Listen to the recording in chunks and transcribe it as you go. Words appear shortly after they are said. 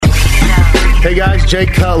Hey guys, Jay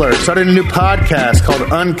Cutler. Started a new podcast called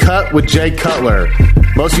Uncut with Jay Cutler.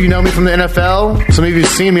 Most of you know me from the NFL, some of you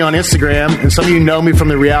have seen me on Instagram, and some of you know me from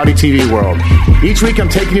the reality TV world. Each week I'm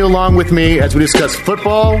taking you along with me as we discuss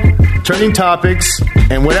football, trending topics,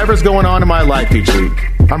 and whatever's going on in my life each week.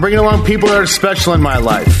 I'm bringing along people that are special in my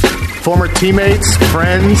life. Former teammates,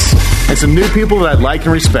 friends, and some new people that I like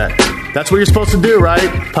and respect. That's what you're supposed to do, right?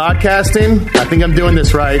 Podcasting. I think I'm doing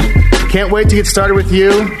this right. Can't wait to get started with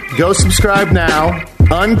you. Go subscribe now.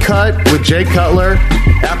 Uncut with Jay Cutler,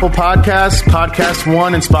 Apple Podcasts, Podcast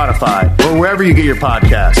One, and Spotify, or wherever you get your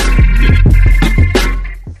podcast.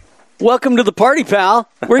 Welcome to the party, pal.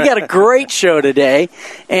 We got a great show today,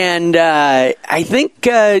 and I think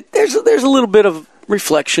there's a little bit of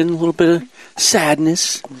reflection, a little bit of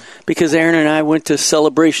sadness, because Aaron and I went to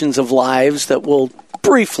Celebrations of Lives that we'll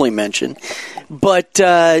briefly mention. But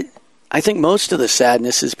I think most of the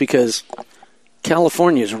sadness is because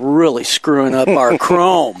California is really screwing up our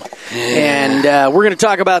chrome. And we're going to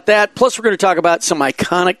talk about that. Plus, we're going to talk about some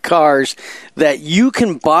iconic cars that you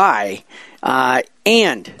can buy.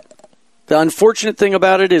 And the unfortunate thing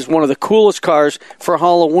about it is one of the coolest cars for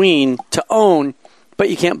Halloween to own, but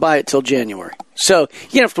you can't buy it till January. So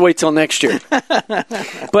you have to wait till next year.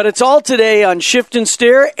 But it's all today on Shift and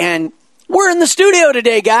Steer, and we're in the studio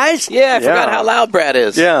today, guys. Yeah, I forgot how loud Brad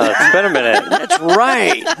is. Yeah, it's been a minute. That's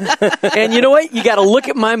right. And you know what? You got to look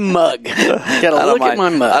at my mug. You got to look at my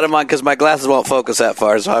mug. I don't mind because my glasses won't focus that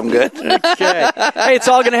far, so I'm good. Okay. Hey, it's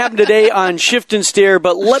all going to happen today on Shift and Steer,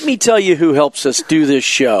 but let me tell you who helps us do this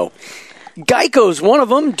show. Geico's one of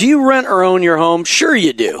them. Do you rent or own your home? Sure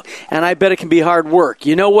you do. And I bet it can be hard work.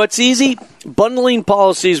 You know what's easy? Bundling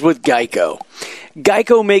policies with Geico.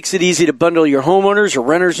 Geico makes it easy to bundle your homeowners or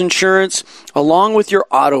renters insurance along with your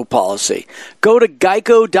auto policy. Go to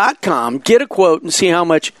geico.com, get a quote, and see how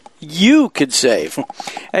much you could save.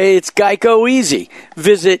 Hey, it's Geico easy.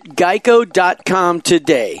 Visit geico.com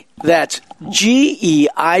today. That's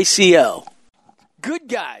Geico. Good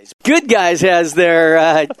Guys has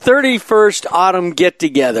their 31st autumn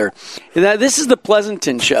get-together. Now, this is the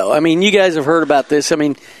Pleasanton show. I mean, you guys have heard about this. I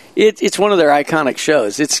mean, it's one of their iconic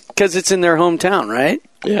shows. It's because it's in their hometown, right?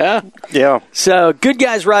 Yeah. So, Good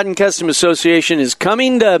Guys Rod and Custom Association is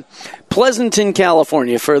coming to Pleasanton,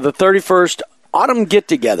 California for the 31st autumn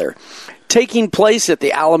get-together, taking place at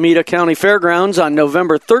the Alameda County Fairgrounds on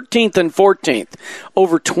November 13th and 14th.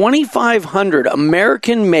 Over 2,500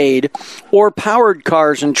 American-made or powered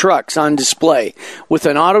cars and trucks on display, with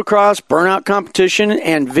an autocross, burnout competition,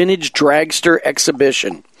 and vintage dragster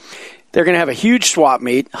exhibition. They're going to have a huge swap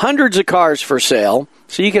meet, hundreds of cars for sale,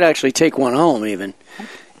 so you could actually take one home even.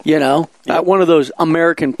 You know, one of those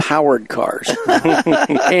American-powered cars.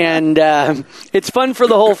 And it's fun for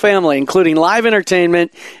the whole family, including live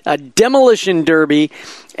entertainment, a demolition derby,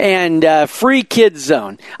 and free kids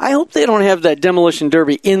zone. I hope they don't have that demolition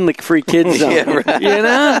derby in the free kids zone. Yeah, right. You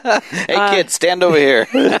know? Hey, kids, stand over here.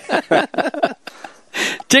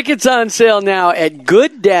 Tickets on sale now at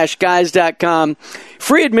good-guys.com.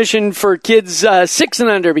 Free admission for kids 6 and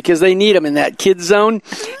under because they need them in that kids zone.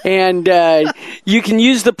 And you can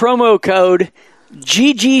use the promo code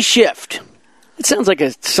GG-SHIFT. It sounds like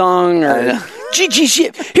a song or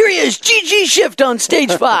GG-SHIFT. Here he is, GG-SHIFT on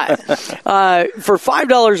stage 5 for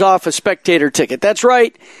 $5 off a spectator ticket. That's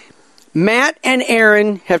right. Matt and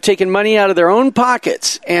Aaron have taken money out of their own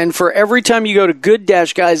pockets, and for every time you go to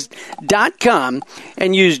good-guys.com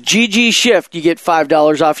and use GG-SHIFT, you get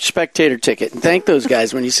 $5 off your spectator ticket. And thank those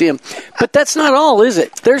guys when you see them. But that's not all, is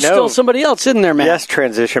it? There's still somebody else, isn't there, Matt? Yes,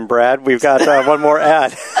 transition, Brad. We've got one more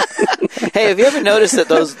ad. Hey, have you ever noticed that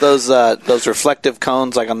those reflective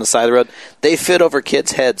cones, like on the side of the road, they fit over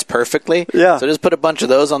kids' heads perfectly? Yeah. So just put a bunch of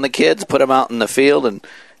those on the kids, put them out in the field, and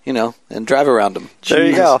drive around them. There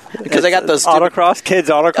you go. Because I got those autocross, kids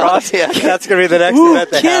autocross. Oh, yeah. That's going to be the next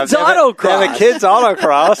event they kids have. autocross. And the kids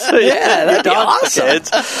autocross. Yeah, that'd be awesome.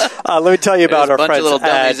 Kids. Let me tell you about our bunch friends of little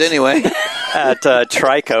dummies anyway. at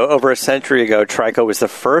Trico. Over a century ago, Trico was the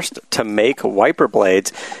first to make wiper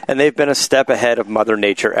blades, and they've been a step ahead of Mother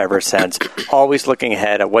Nature ever since, always looking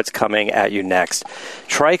ahead at what's coming at you next.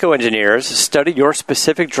 Trico engineers study your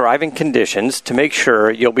specific driving conditions to make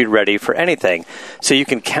sure you'll be ready for anything, so you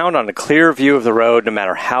can count on a clear view of the road no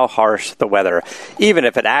matter how harsh the weather, even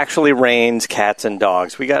if it actually rains cats and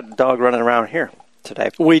dogs. We got a dog running around here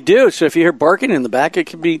today. We do. So if you hear barking in the back, it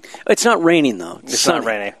could be... It's not raining, though. It's not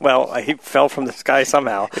raining. Well, he fell from the sky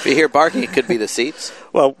somehow. If you hear barking, it could be the seats.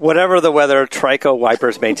 Well, whatever the weather, Trico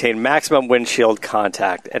wipers maintain maximum windshield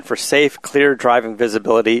contact and for safe, clear driving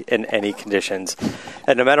visibility in any conditions.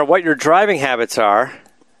 And no matter what your driving habits are,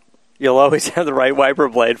 you'll always have the right wiper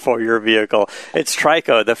blade for your vehicle. It's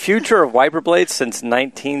Trico, the future of wiper blades since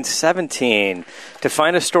 1917. To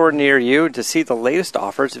find a store near you and to see the latest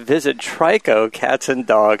offers, visit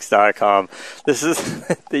TricoCatsAndDogs.com. This is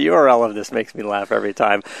the URL of this makes me laugh every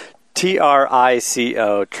time.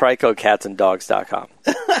 TRICO, TricoCatsAndDogs.com.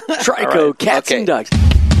 Trico, right. Cats Okay. and Dogs.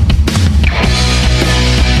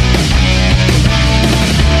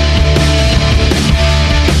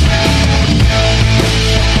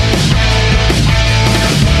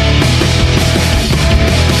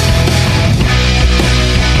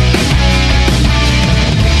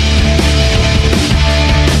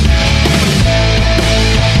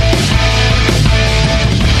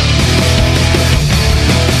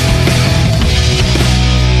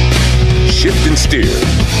 Shift and Steer,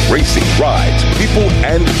 racing, rides, people,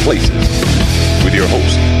 and places. With your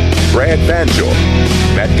hosts, Brad Banjor,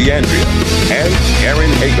 Matt D'Andrea, and Aaron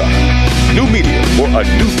Hagar. New media for a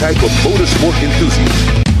new type of motorsport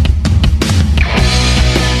enthusiast.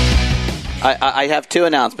 I have two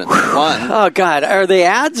announcements. One. Oh, God. Are they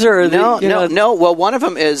ads or are they, No. Well, one of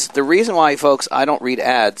them is the reason why, folks, I don't read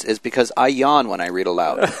ads is because I yawn when I read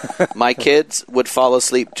aloud. My kids would fall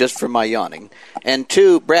asleep just from my yawning. And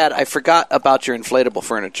two, Brad, I forgot about your inflatable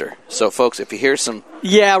furniture. So, folks, if you hear some...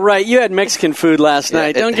 Yeah, right. You had Mexican food last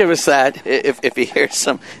night. Don't give us that. If you hear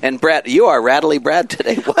some... And, Brad, you are Rattly Brad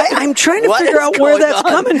today. I'm trying to What figure is out where going that's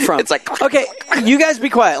on? coming from. It's like... Okay, you guys be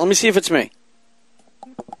quiet. Let me see if it's me.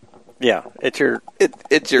 Yeah, it's your...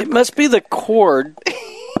 It's your... It must be the cord.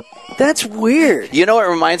 That's weird. You know what it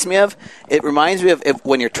reminds me of? It reminds me of if,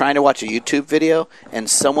 when you're trying to watch a YouTube video and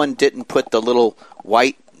someone didn't put the little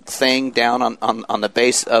white thing down on the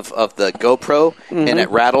base of the GoPro and it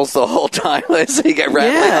rattles the whole time. So you get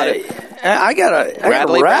rattling on it. I got a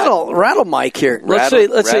Rattly rattle mic here. Let's see.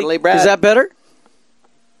 Rattly Brad. Is that better?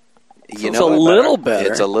 You It's know a what? little better.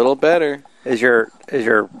 It's a little better. Is your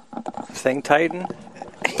thing tighten?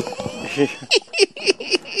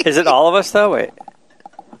 Is it all of us, though? Wait.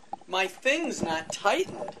 My thing's not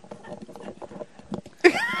tightened.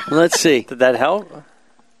 Let's see. Did that help? A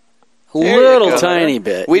There you little go. tiny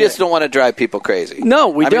bit. We just don't want to drive people crazy. No,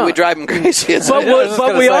 we I don't. mean, we drive them crazy.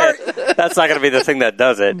 But we are. That's not going to be the thing that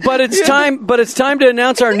does it. But it's time. But it's time to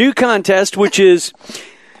announce our new contest, which is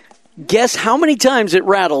guess how many times it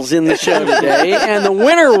rattles in the show today, and the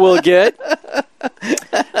winner will get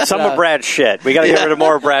Some of Brad's shit. We got to get rid of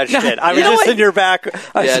more of Brad's shit. I was you know just what? in your back.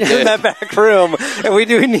 I was Yeah, in dude. that back room, and we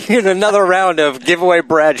do need another round of giveaway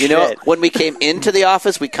Brad You shit. know, when we came into the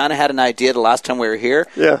office, we kind of had an idea the last time we were here.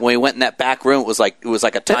 Yeah. When we went in that back room, it was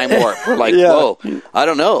like a time warp. We're like, Yeah. whoa, I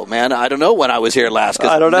don't know, man. I don't know when I was here last I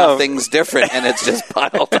because don't know. nothing's different, and it's just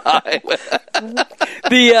piled high.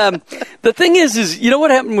 The thing is you know what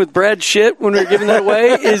happened with Brad's shit when we were giving that away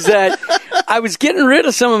is that I was getting rid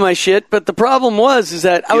of some of my shit, but the problem is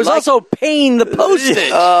that I was also paying the postage,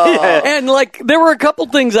 and like there were a couple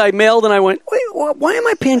things I mailed, and I went, wait, why am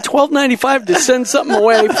I paying $12.95 to send something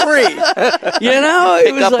away free? You know,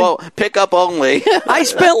 it was like, Pick up only. I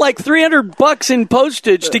spent like $300 in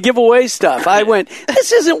postage to give away stuff. I went,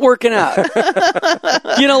 this isn't working out.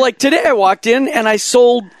 You know, like today I walked in and I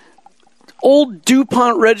sold old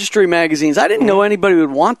DuPont registry magazines. I didn't know anybody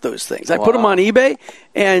would want those things. I put them on eBay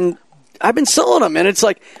and I've been selling them, and it's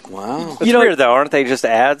like, Wow. It's weird, though. Aren't they just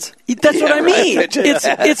ads? That's what I mean. right.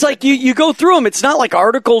 It's like you go through them. It's not like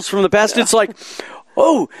articles from the past. It's like,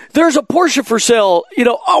 oh, there's a Porsche for sale. You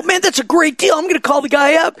know, oh man, that's a great deal. I'm going to call the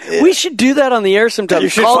guy up. We should do that on the air sometime. You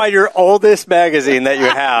should find your oldest magazine that you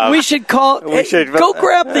have. We should call. Go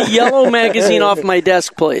grab the yellow magazine off my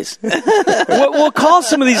desk, please. We'll call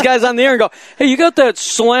some of these guys on the air and go, "Hey, you got that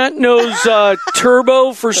slant nose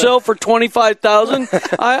turbo for sale for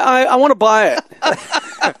 $25,000? I want to buy it."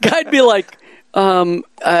 Guy'd be like,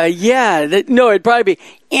 yeah. No, it'd probably be,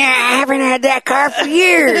 yeah, I haven't had that car for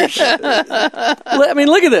years. I mean,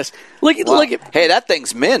 look at this. Look at. Hey, that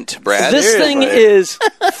thing's mint, Brad. This thing is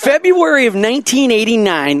February of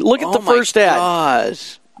 1989. Look at the first ad.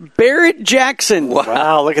 Gosh. Barrett Jackson.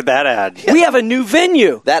 Wow, look at that ad. We have a new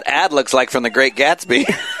venue. That ad looks like from The Great Gatsby.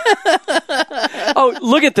 Oh,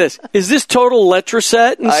 look at this. Is this total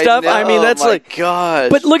Letraset and stuff? I mean, that's like. gosh.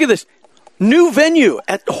 But look at this. New venue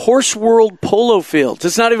at Horse World Polo Fields.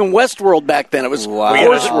 It's not even Westworld back then. It was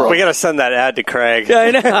Horse World. We got to send that ad to Craig. Yeah, I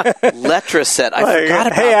know. Letraset. I forgot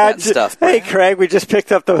about that stuff. Hey, Craig, we just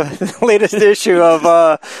picked up the latest issue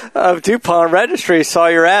of DuPont Registry. Saw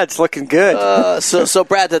your ads. Looking good. So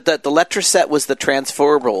Brad, the Letraset was the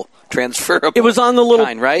transferable. It was on the little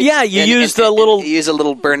kind, right? Yeah, you used the little. You use a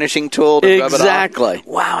little burnishing tool to rub it Exactly. off.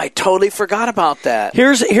 Wow, I totally forgot about that.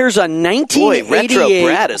 Here's a 1988. Boy, Retro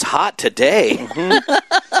Brad is hot today.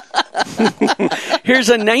 Here's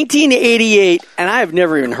a 1988, and I have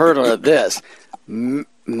never even heard of this.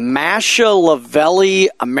 Masha Lavelli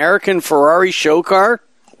American Ferrari show car.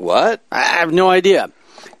 What? I have no idea.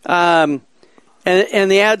 And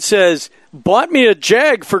the ad says, bought me a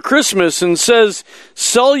Jag for Christmas and says,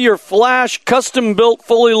 sell your Flash, custom-built,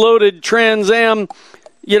 fully loaded Trans Am,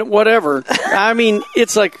 whatever. I mean,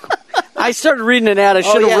 it's like, I started reading an ad. I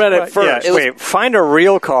should have read it first. Yeah, wait, find a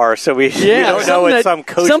real car so we don't know it's some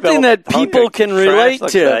coach something that people can relate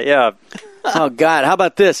to. Yeah. Oh, God. How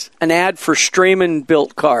about this? An ad for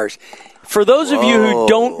Strayman-built cars. For those of you who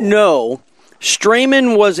don't know,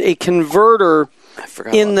 Strayman was a converter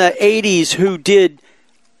in the 80s who did,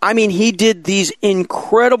 he did these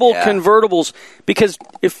incredible convertibles because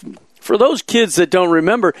for those kids that don't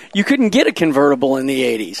remember, you couldn't get a convertible in the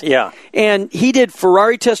 80s. Yeah. And he did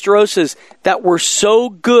Ferrari Testarossas that were so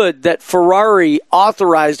good that Ferrari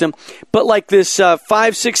authorized them. But like this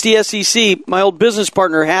 560 SEC, my old business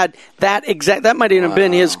partner had that might even have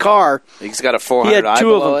been his car. He's got a 400 I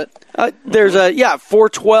below it. There's a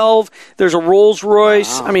 412. There's a Rolls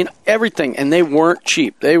Royce. Wow. Everything, and they weren't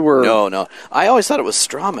cheap. They were no. I always thought it was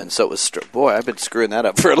Straumann, so it was boy. I've been screwing that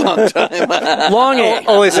up for a long time. Long A,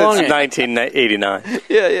 only since long A. 1989.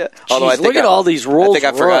 Yeah. Although Jeez, look at all these Rolls. I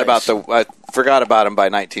think I forgot about them by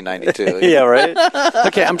 1992. Yeah, right.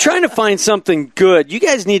 Okay, I'm trying to find something good. You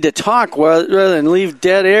guys need to talk rather than leave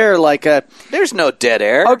dead air like a. There's no dead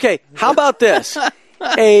air. Okay, how about this?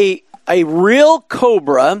 A real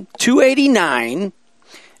Cobra 289,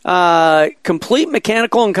 complete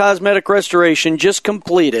mechanical and cosmetic restoration just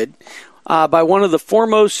completed by one of the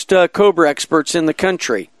foremost Cobra experts in the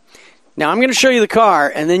country. Now, I'm going to show you the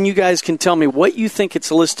car, and then you guys can tell me what you think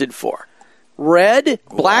it's listed for. Red,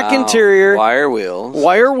 black interior. Wire wheels.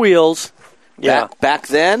 Wire wheels. Yeah. Back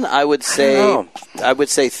then, I would say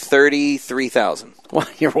 33,000. Well,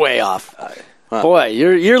 you're way off. Boy,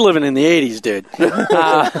 you're living in the 80s, dude.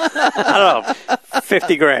 I don't know,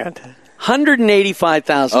 $50,000.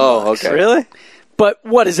 $185,000. Oh, okay. Really? But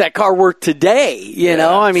what is that car worth today? You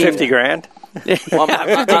know, $50,000. Well,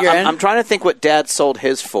 I'm trying to think what Dad sold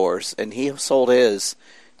his for, and he sold his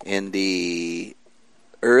in the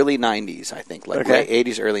early 90s, I think, late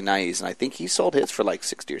 80s, early 90s, and I think he sold his for like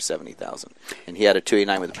 60 or 70,000, and he had a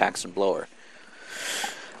 289 with a Paxton blower.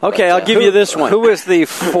 Okay, I'll give you this one. Who was the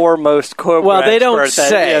foremost Cobra Well, they don't expert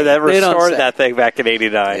say. that They don't restored say. that thing back in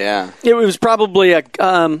 '89? Yeah. It was probably a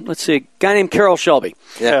guy named Carroll Shelby.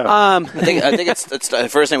 Yeah. I think it's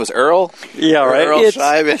first name was Earl. Yeah, right. Earl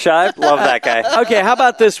Scheib. Scheib, love that guy. Okay, how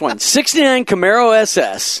about this one? 69 Camaro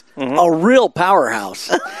SS, a real powerhouse.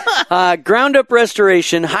 Ground up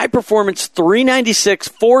restoration, high performance 396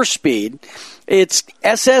 4-speed. It's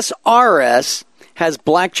SSRS, has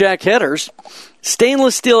blackjack headers.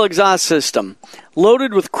 Stainless steel exhaust system,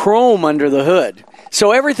 loaded with chrome under the hood.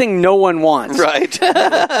 So everything no one wants. Right.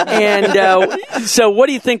 And so what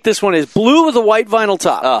do you think this one is? Blue with a white vinyl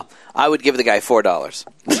top. I would give the guy $4.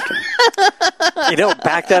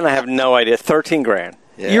 Back then I have no idea. $13,000.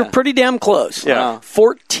 Yeah. You're pretty damn close. Yeah.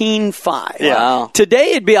 $14,500. Yeah. Wow.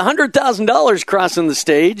 Today it'd be $100,000 crossing the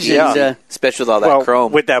stage. Yeah. And, Especially with all that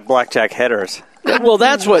chrome. With that blackjack headers. well,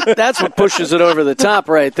 that's what pushes it over the top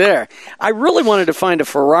right there. I really wanted to find a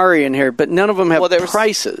Ferrari in here, but none of them have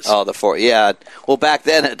prices. Oh, the four. Yeah. Well, back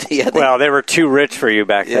then, they were too rich for you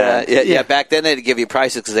back then. Yeah. Back then, they'd give you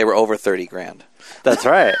prices because they were over $30,000. That's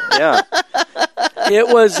right. Yeah. It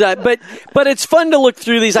was, but it's fun to look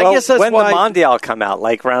through these. I guess that's when why. the Mondial come out,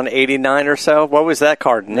 like around '89 or so. What was that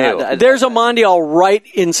car new? There's a Mondial right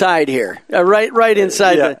inside here, right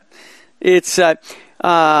inside. Yeah. It's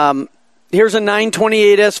here's a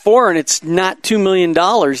 928 S4, and it's not $2 million.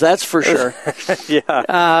 That's for sure. Yeah.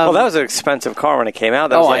 Well, that was an expensive car when it came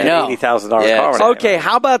out. That was like I know. an $80,000 car. Okay,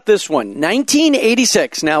 how about this one?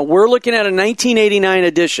 1986. Now, we're looking at a 1989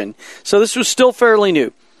 edition, so this was still fairly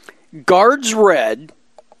new. Guards red,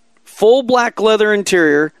 full black leather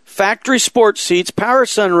interior, factory sports seats, power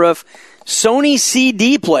sunroof, Sony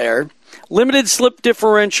CD player, limited slip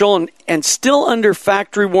differential, and still under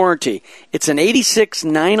factory warranty. It's an 86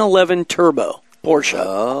 911 Turbo Porsche.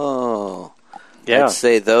 Oh. Yeah. I'd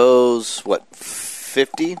say those,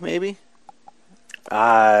 50 maybe?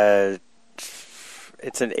 It's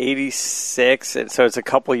an 86, so it's a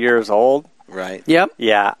couple years old. Right. Yep.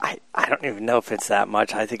 Yeah, I don't even know if it's that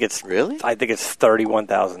much. I think it's really. I think it's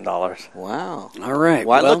 $31,000. Wow. All right.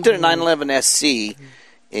 Well, I looked at a 911 SC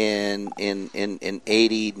in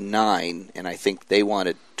 89, and I think they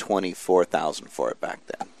wanted $24,000 for it back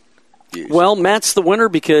then. Used. Well, Matt's the winner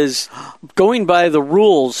because going by the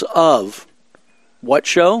rules of what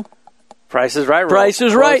show? Price is right. Price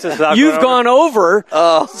is right. Closest You've gone over.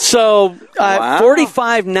 So Wow.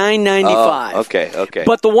 $45,995. Okay.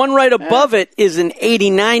 But the one right above it is an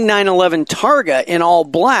 $89,911 Targa in all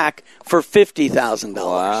black for $50,000.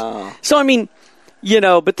 Wow. So I mean,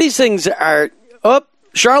 but these things are. Oh,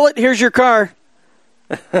 Charlotte, here's your car,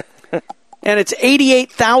 and it's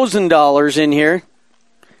 $88,000 in here.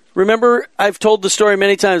 Remember, I've told the story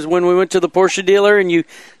many times when we went to the Porsche dealer and you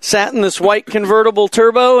sat in this white convertible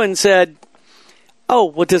turbo and said, "Oh,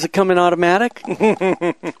 well, does it come in automatic?"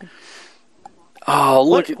 Oh,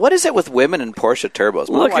 look! What is it with women and Porsche turbos?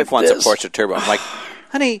 My Look wife at wants this. a Porsche turbo. I'm like,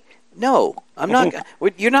 honey, no, I'm not.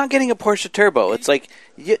 You're not getting a Porsche turbo. It's like,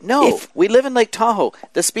 we live in Lake Tahoe.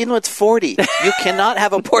 The speed limit's 40. You cannot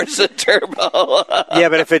have a Porsche turbo. Yeah,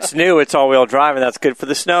 but if it's new, it's all-wheel drive, and that's good for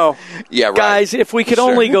the snow. Yeah, right. Guys, if we could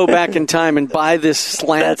only go back in time and buy this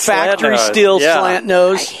That slant factory nose. steel Yeah. slant I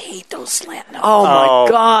nose. hate those slant noses. Oh, my Oh.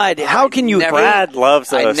 God. How can you... never- Brad loves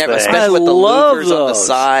those I never, things. especially with I the love louvers on the those.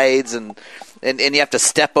 sides, and you have to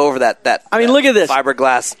step over that. I mean, look at this.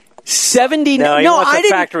 Fiberglass. 70... No, he wants I the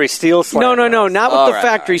didn't... factory steel slant. No, not with All the right,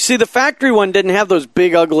 factory. all right. See, the factory one didn't have those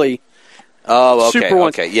big, ugly Oh, okay, super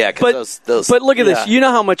ones. okay, yeah. But, Because those. but look at this. Yeah. You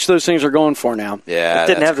know how much those things are going for now. yeah, It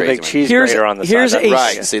didn't that's have the crazy, big man. cheese Here's- grater on the here's side. a-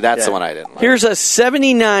 Right. See, that's Yeah. the one I didn't like. Here's a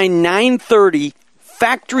 79,930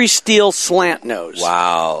 factory steel slant nose.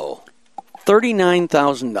 Wow.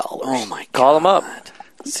 $39,000. Oh my God. Call him up.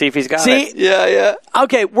 See if he's got See, it. Yeah.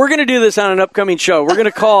 okay, we're going to do this on an upcoming show. We're going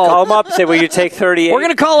to Call him up and say, will you take 38? We're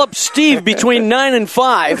going to call up Steve between 9 and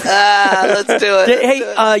 5. Let's do it.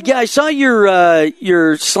 Hey, I saw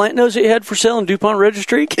your slant nose that you had for sale in DuPont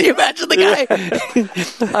Registry. Can you imagine the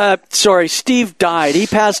guy? Sorry, Steve died. He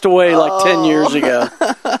passed away like 10 years ago.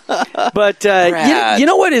 But you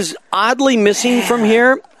know what is oddly missing from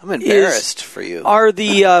here? I'm embarrassed for you. Are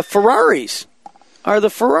the Ferraris. Are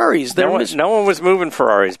the Ferraris. They're no one was moving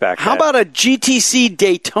Ferraris back then. How about a GTC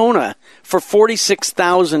Daytona for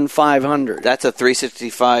 $46,500? That's a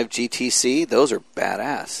 365 GTC. Those are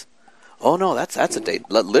badass. Oh no, that's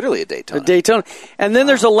literally a Daytona. A Daytona. And then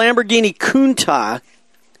there's a Lamborghini Countach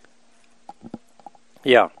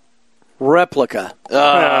Yeah. replica.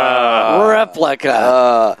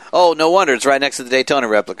 Replica. Oh, no wonder it's right next to the Daytona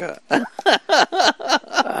replica.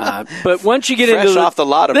 But once you get Fresh into off the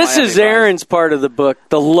lot of this Miami is Vice. Aaron's part of the book,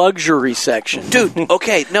 the luxury section. Dude,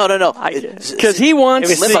 okay, no. Because he wants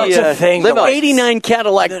It was the such a thing to limo. like- 89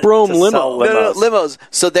 Cadillac Brougham to sell limo. No, limos.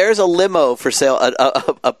 So there's a limo for sale.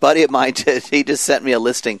 A buddy of mine, he just sent me a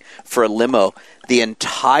listing for a limo. The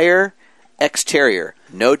entire exterior,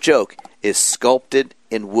 no joke, is sculpted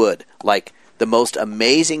in wood. Like the most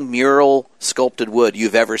amazing mural sculpted wood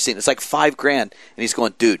you've ever seen. It's like $5,000. And he's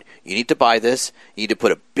going, dude, you need to buy this. You need to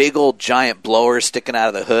put a big old giant blower sticking out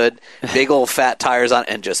of the hood, big old fat tires on it,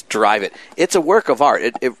 and just drive it. It's a work of art.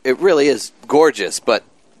 It really is gorgeous, but,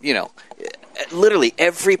 literally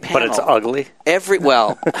every panel. But it's ugly.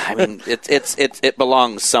 I mean, it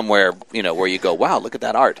belongs somewhere, where you go, wow, look at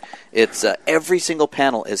that art. It's every single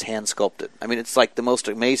panel is hand sculpted. I mean, it's like the most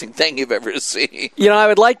amazing thing you've ever seen. I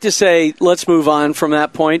would like to say let's move on from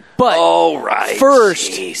that point. But Right.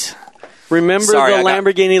 first, Jeez. remember Sorry, the I got-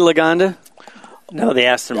 Lamborghini Laganda? No, the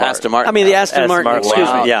Aston Martin. Aston Martin. I mean, the Aston Martin, excuse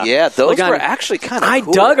Wow. me. Yeah, those Lagana. were actually kind of I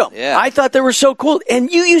cool. dug them. Yeah. I thought they were so cool.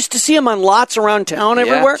 And you used to see them on lots around town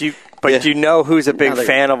everywhere. Do you know who's a big Now they-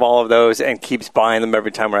 fan of all of those and keeps buying them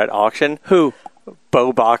every time we're at auction? Who?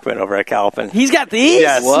 Bo Bachman over at Galpin. He's got these?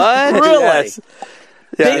 Yes. What? Really? Yes.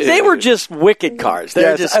 They were just wicked cars.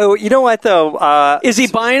 They're Yes. just. Oh, you know what though? Is he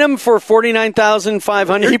buying them for He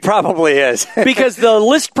 $49,500? probably is. Because the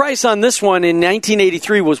list price on this one in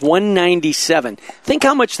 1983 was $197. Think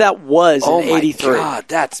how much that was Oh in my 83. God,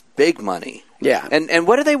 that's big money. Yeah. And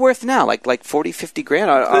what are they worth now? Like 40, 50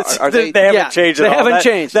 grand? Are they? They haven't Yeah, changed. they at all. haven't That-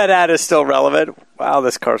 changed. That ad is still relevant. Wow,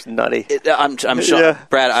 this car's nutty. I'm showing Yeah.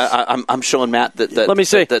 Brad. I'm showing Matt the Let me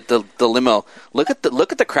see. the limo. Look at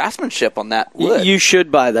the craftsmanship on that wood. You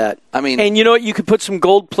should buy that. I mean- and you know what? You could put some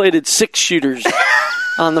gold-plated six-shooters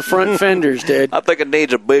on the front fenders, dude. I think it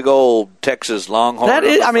needs a big old Texas Longhorn. That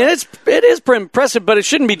is, I mean, it is pretty impressive, but it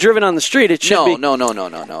shouldn't be driven on the street. It should be. No.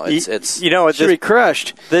 It's You know what? Should be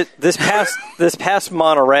crushed. This past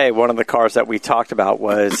Monterey, one of the cars that we talked about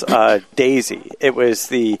was Daisy. It was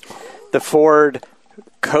the Ford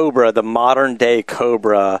Cobra, the modern day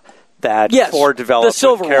Cobra that Yes, Ford the developed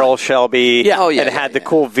silver with Carroll one. Shelby. Yeah. Oh, yeah, and it yeah, had the yeah.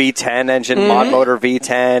 cool V10 engine, mod motor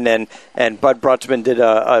V10, and Bud Brutchman did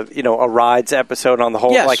a rides episode on the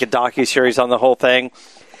whole, Yes. like a docuseries on the whole thing.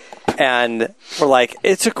 And we're like,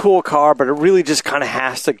 it's a cool car, but it really just kind of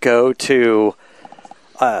has to go to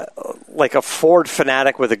like a Ford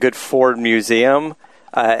fanatic with a good Ford museum.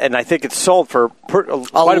 And I think it's sold for quite a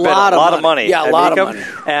lot of money. Yeah, a lot of money.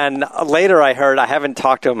 And later I heard, I haven't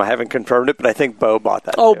talked to him, I haven't confirmed it, but I think Bo bought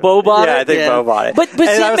that. Oh, too. Bo bought it? Yeah, I think Bo bought it. But see,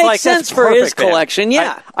 it makes sense for his collection,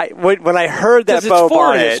 yeah. When I heard that 'Cause Bo it's for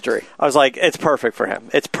bought history. it, I was like, it's perfect for him.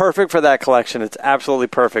 It's perfect for that collection. It's absolutely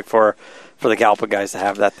perfect for the Galpin guys to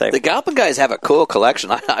have that thing. The Galpin guys have a cool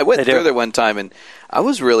collection. I went through there one time, and I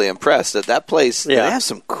was really impressed that place. Yeah. They have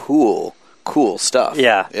some cool stuff.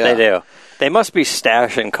 Yeah, they do. They must be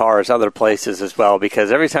stashing cars other places as well,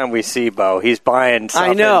 because every time we see Bo, he's buying stuff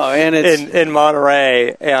I know, and it's in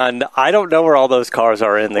Monterey, and I don't know where all those cars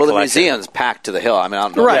are in the collection. The museum's packed to the hill. I mean, I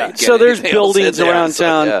don't know. Right, so there's buildings around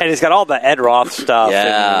town. And he's got all the Ed Roth stuff.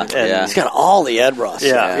 Yeah, and he's got all the Ed Roth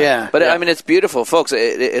stuff. Yeah. But, I mean, it's beautiful, folks.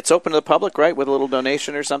 It's open to the public, right, with a little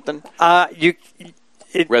donation or something?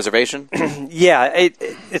 Reservation? Yeah,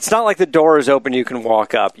 it's not like the door is open, you can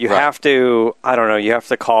walk up. You have to, I don't know, you have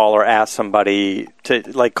to call or ask somebody to,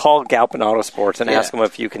 like, call Galpin Autosports and ask them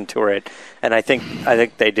if you can tour it. And I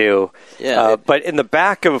think they do. Yeah. But in the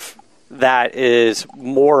back of that is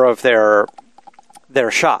more of their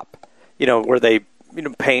shop, where they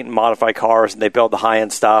paint and modify cars and they build the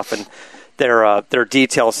high-end stuff, and their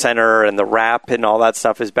detail center and the wrap and all that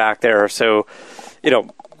stuff is back there. So,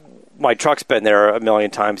 my truck's been there a million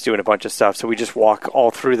times doing a bunch of stuff, so we just walk all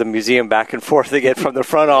through the museum back and forth to get from the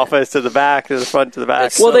front office to the back, to the front to the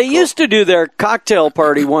back. Well, they used to do their cocktail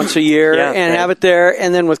party once a year and have it there,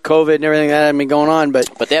 and then with COVID and everything that had been going on. But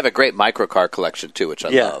they have a great microcar collection, too, which I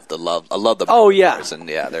love. I love the Oh, yeah. And,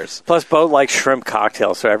 there's... Plus, Bo likes shrimp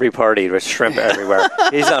cocktails, so every party there's shrimp everywhere.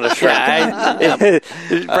 He's on a shrimp.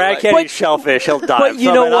 Brad can't eat shellfish. He'll die. But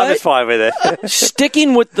you know what? I'm just fine with it.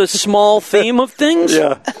 Sticking with the small theme of things,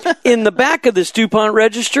 in the back of this DuPont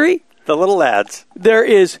registry, the little lads, there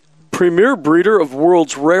is premier breeder of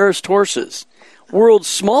world's rarest horses, world's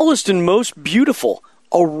smallest and most beautiful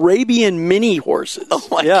Arabian mini horses. Oh,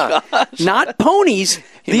 my gosh. Not ponies.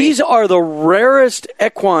 These are the rarest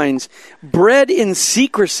equines bred in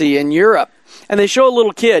secrecy in Europe. And they show a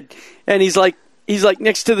little kid, and he's like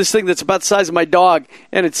next to this thing that's about the size of my dog,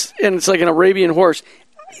 and it's like an Arabian horse.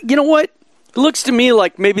 You know what? It looks to me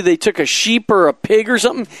like maybe they took a sheep or a pig or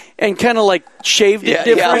something and kind of like shaved it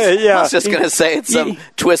different. Yeah. I was just going to say it's some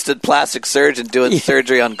twisted plastic surgeon doing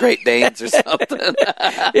surgery on Great Danes or something.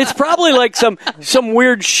 It's probably like some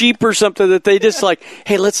weird sheep or something that they just like,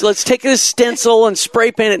 hey, let's take this stencil and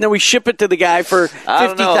spray paint it, and then we ship it to the guy for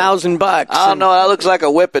 $50,000. I don't know. That looks like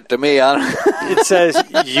a whippet to me. It says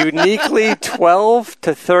uniquely 12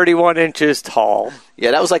 to 31 inches tall.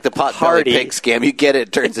 Yeah, that was like the Potbelly Pig scam. You get it,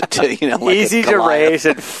 it turns into, like easy to raise,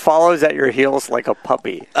 and follows at your heels like a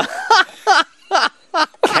puppy.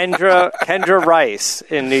 Kendra Rice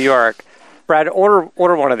in New York. Brad, order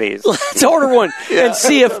one of these. Let's order one and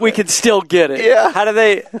see if we can still get it. Yeah. How do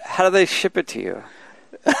they ship it to you?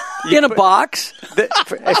 In a box.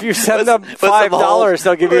 If you send them $5,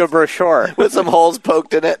 they'll give you a brochure with some holes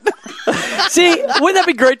poked in it. See, wouldn't that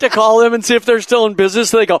be great to call them and see if they're still in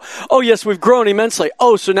business? They go, oh, yes, we've grown immensely.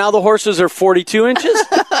 Oh, so now the horses are 42 inches?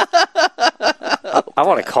 I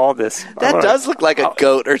want to call this. That does look like a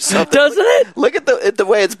goat or something. Doesn't it? Look at the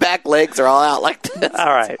way its back legs are all out like this. All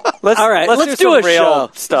right. Let's do some a real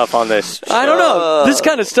show. Stuff on this show. I don't know. This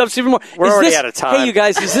kind of stuff's even more. We're already out of time. Hey, you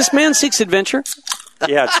guys, is this Man Seeks Adventure?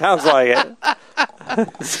 Yeah, it sounds like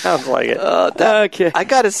it. Sounds like it. Okay. I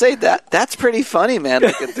got to say that's pretty funny, man,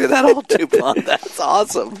 looking through that old DuPont. That's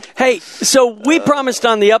awesome. Hey, so we promised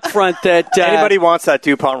on the upfront that... anybody wants that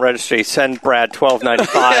DuPont registry, send Brad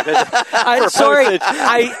 $12.95. Sorry,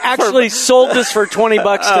 I actually sold this for $20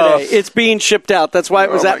 today. It's being shipped out. That's why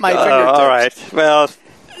it was at my fingertips. All right. Well...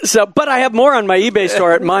 So, but I have more on my eBay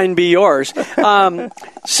store at Mine Be Yours. Is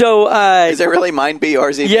it really Mine Be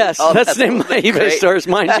Yours? Yes, that's the name of my eBay store is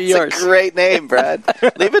Mine Be Yours. That's a great name, Brad.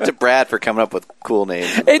 Leave it to Brad for coming up with cool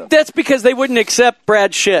names. That's because they wouldn't accept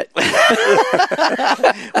Brad shit.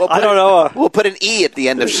 I don't know. We'll put an E at the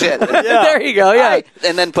end of shit. Yeah. There you go, yeah.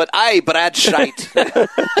 And then put Brad Shite.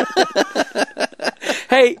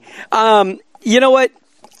 Hey, you know what?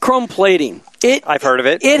 Chrome plating. I've heard of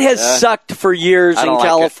it. It has sucked for years in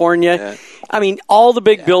California. Yeah. I mean, all the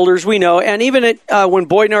big builders we know, and even when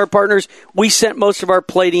Boyd and I were partners, we sent most of our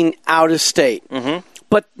plating out of state. Mm-hmm.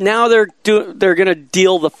 But now they're going to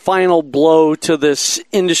deal the final blow to this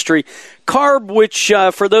industry. CARB, which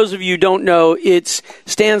for those of you who don't know, it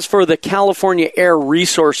stands for the California Air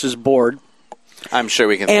Resources Board. I'm sure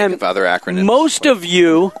we can And think of other acronyms. most of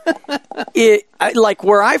you, like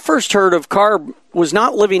where I first heard of CARB was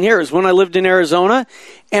not living here. It was when I lived in Arizona,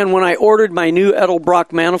 and when I ordered my new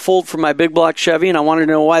Edelbrock manifold for my big block Chevy, and I wanted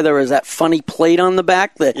to know why there was that funny plate on the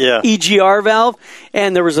back, the EGR valve,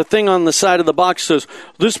 and there was a thing on the side of the box that says,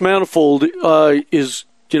 this manifold is,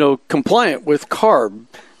 compliant with CARB,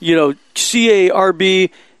 CARB,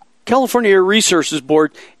 California Air Resources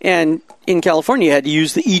Board, and in California you had to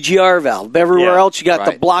use the EGR valve. Everywhere else you got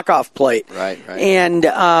the block-off plate. Right.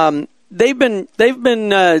 And they've been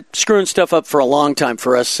screwing stuff up for a long time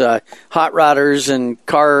for us hot rodders and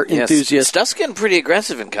car enthusiasts. Stuff's getting pretty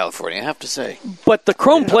aggressive in California, I have to say. But the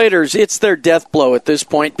chrome platers, it's their death blow at this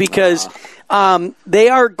point because they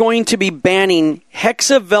are going to be banning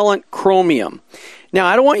hexavalent chromium. Now,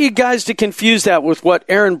 I don't want you guys to confuse that with what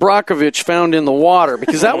Aaron Brockovich found in the water,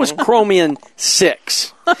 because that was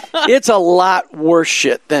chromium-6. It's a lot worse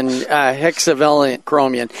shit than hexavalent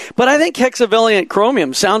chromium. But I think hexavalent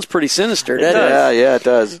chromium sounds pretty sinister, doesn't it? Yeah, it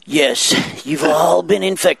does. Yes, you've all been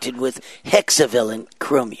infected with hexavalent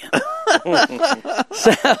chromium.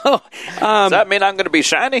 So, does that mean I'm going to be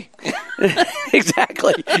shiny?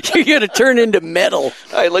 Exactly. You're going to turn into metal.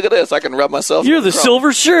 Hey, look at this. I can rub myself. You're the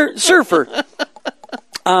Silver Surfer.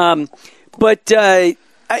 But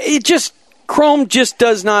Chrome just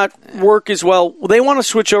does not work as well. They want to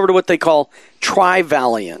switch over to what they call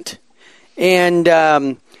trivalent. And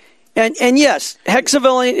yes,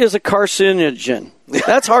 hexavalent is a carcinogen.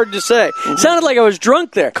 That's hard to say. Sounded like I was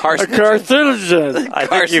drunk there. Carcinogen.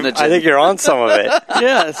 I think you're on some of it.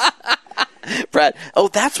 Yes. Brad,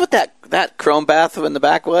 that's what that chrome bath in the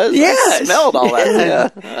back was? Yes. I smelled all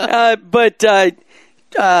that. Yeah. But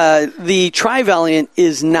the trivalent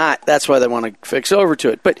is not. That's why they want to fix over to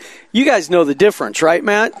it. But you guys know the difference, right,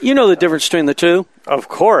 Matt? You know the difference between the two? Of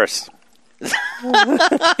course.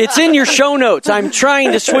 It's in your show notes. I'm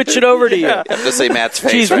trying to switch it over to you. I have to say Matt's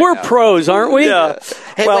face. Geez, right we're now. pros, aren't we? Yeah.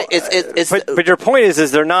 Hey, well, wait, but your point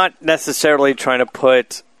is they're not necessarily trying to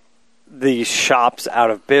put the shops out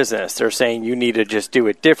of business. They're saying you need to just do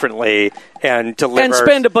it differently and deliver and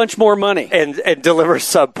spend a bunch more money and deliver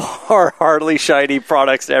subpar, hardly shiny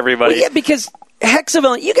products to everybody. Well, yeah, because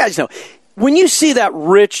hexavalent, you guys know, when you see that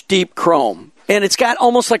rich, deep chrome, and it's got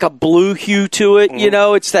almost like a blue hue to it,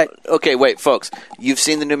 it's that... Okay, wait, folks. You've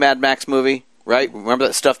seen the new Mad Max movie, right? Remember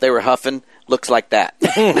that stuff they were huffing? Looks like that.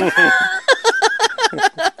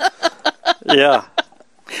 Yeah.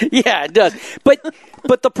 Yeah, it does.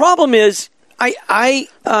 But the problem is, I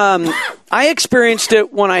experienced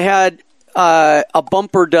it when I had a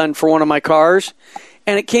bumper done for one of my cars,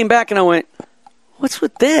 and it came back, and I went, "What's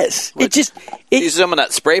with this?" Use some of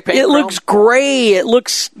that spray paint. It looks gray. It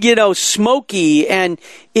looks smoky, and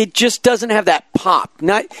it just doesn't have that pop.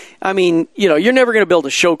 You're never going to build a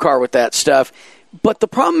show car with that stuff. But the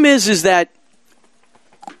problem is that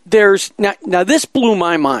there's now this blew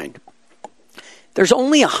my mind. There's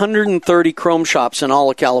only 130 chrome shops in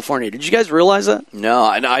all of California. Did you guys realize that? No,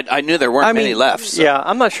 I knew there weren't many left. So. Yeah,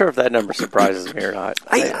 I'm not sure if that number surprises me or not.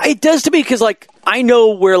 It does to me because, I know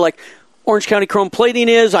where, Orange County chrome plating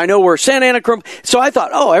is. I know where Santa Ana chrome... So I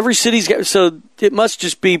thought, every city's got... So it must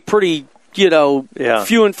just be pretty,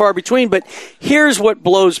 few and far between. But here's what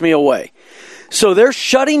blows me away. So they're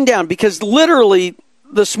shutting down because literally...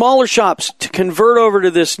 The smaller shops, to convert over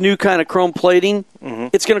to this new kind of chrome plating,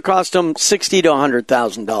 it's going to cost them $60,000 to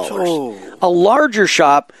 $100,000. A larger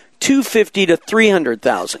shop, $250,000 to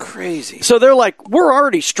 $300,000. Crazy. So they're like, we're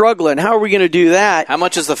already struggling. How are we going to do that? How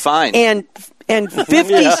much is the fine? And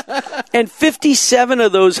 57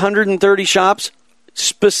 of those 130 shops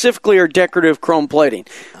specifically are decorative chrome plating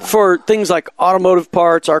for things like automotive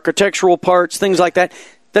parts, architectural parts, things like that.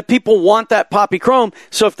 That people want that poppy chrome,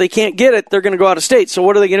 so if they can't get it, they're going to go out of state. So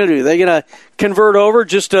what are they going to do? They're going to convert over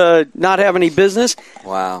just to not have any business?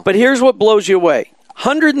 Wow. But here's what blows you away.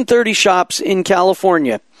 130 shops in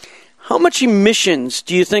California. How much emissions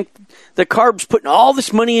do you think the CARB's putting all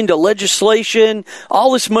this money into legislation,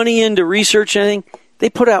 all this money into research and everything? They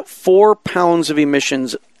put out 4 pounds of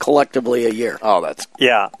emissions collectively a year. Oh, that's...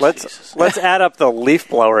 Yeah, let's add up the leaf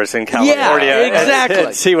blowers in California exactly.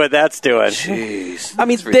 and see what that's doing. Jeez. I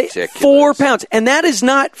mean, ridiculous. 4 pounds. And that is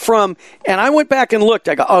not from... And I went back and looked.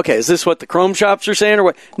 I go, okay, is this what the chrome shops are saying or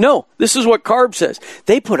what? No, this is what CARB says.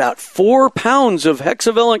 They put out 4 pounds of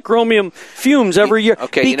hexavalent chromium fumes every year.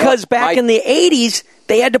 Okay, because back in the 80s,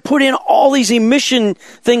 they had to put in all these emission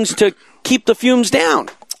things to keep the fumes down.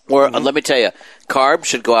 Or let me tell you, CARB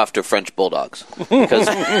should go after French bulldogs. Because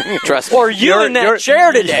trust me, or you in that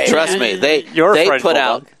chair today. Trust me, they put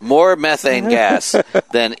out more methane gas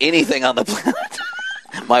than anything on the planet.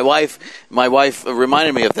 My wife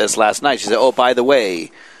reminded me of this last night. She said, "Oh, by the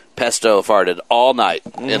way, Pesto farted all night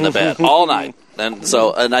in the bed, all night." And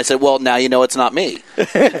I said, "Well, now you know it's not me."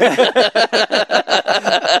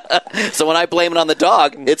 So when I blame it on the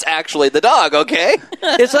dog, it's actually the dog. Okay.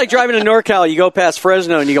 It's like driving to NorCal. You go past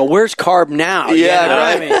Fresno and you go, "Where's Carb now?" Yeah, you know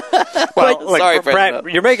right. what I mean? Well, look, sorry, Brad,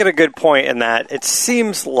 you're making a good point in that it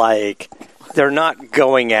seems like they're not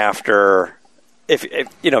going after if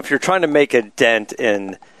you're trying to make a dent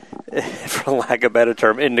in, for lack of a better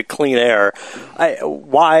term, into clean air.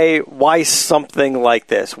 Why something like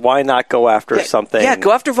this? Why not go after something? Yeah,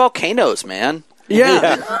 go after volcanoes, man.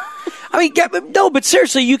 Yeah. I mean, no, but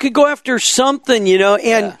seriously, you could go after something,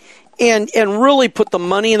 and really put the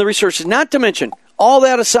money and the resources. Not to mention, all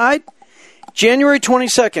that aside, January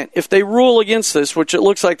 22nd, if they rule against this, which it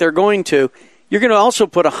looks like they're going to, you're going to also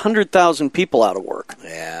put 100,000 people out of work.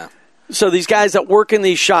 Yeah. So these guys that work in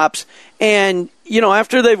these shops, and,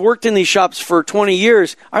 after they've worked in these shops for 20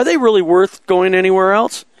 years, are they really worth going anywhere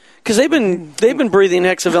else? Because they've been breathing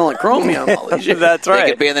hexavalent chromium all these years. That's right. They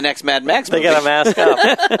could be in the next Mad Max movie. They got to mask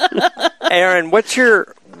up. Aaron, what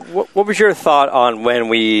was your thought on when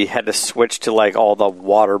we had to switch to like all the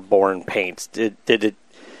waterborne paints? Did it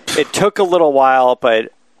took a little while,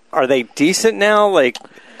 but are they decent now? Like,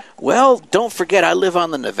 well, don't forget I live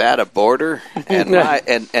on the Nevada border, and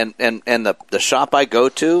the shop I go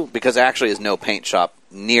to, because there actually is no paint shop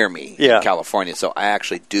near me in California, so I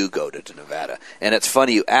actually do go to Nevada. And it's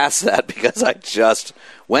funny you ask that because I just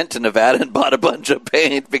went to Nevada and bought a bunch of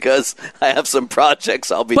paint because I have some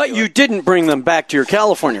projects I'll be doing. But you didn't bring them back to your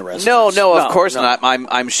California residence. No, of course not.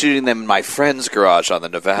 I'm shooting them in my friend's garage on the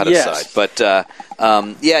Nevada side. But,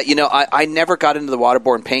 I never got into the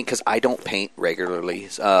waterborne paint because I don't paint regularly.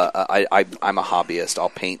 I'm a hobbyist. I'll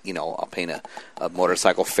paint a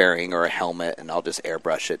motorcycle fairing or a helmet, and I'll just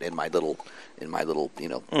airbrush it in my little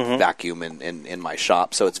vacuum in my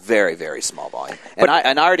shop. So it's very, very small volume. And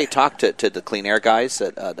I already talked to the Clean Air guys,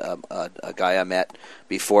 a guy I met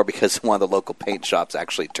before, because one of the local paint shops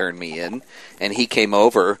actually turned me in, and he came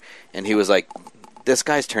over and he was like, "This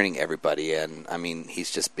guy's turning everybody in. I mean,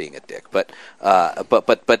 he's just being a dick." But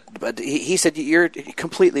he said, "You're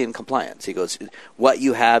completely in compliance." He goes, "What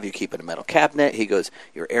you have, you keep in a metal cabinet." He goes,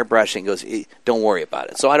 "You're airbrushing." He goes, "Don't worry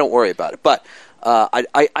about it." So I don't worry about it. But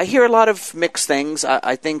I hear a lot of mixed things.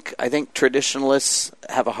 I think traditionalists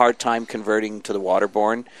have a hard time converting to the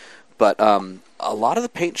waterborne, but a lot of the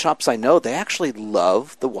paint shops I know, they actually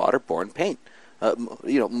love the waterborne paint.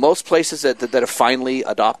 Most places that have finally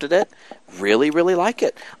adopted it really, really like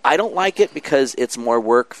it. I don't like it because it's more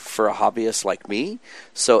work for a hobbyist like me.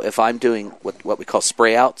 So if I'm doing what we call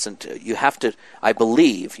spray outs, and I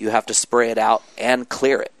believe you have to spray it out and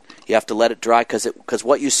clear it. You have to let it dry because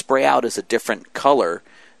what you spray out is a different color,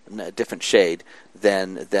 a different shade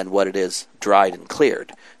than what it is dried and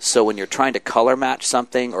cleared. So when you're trying to color match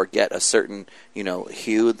something or get a certain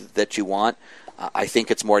hue that you want, I think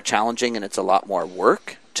it's more challenging and it's a lot more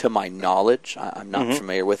work, to my knowledge. I'm not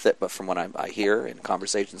familiar with it, but from what I hear in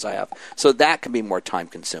conversations I have. So that can be more time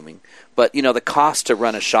consuming. But, the cost to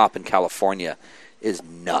run a shop in California is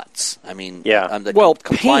nuts. I mean,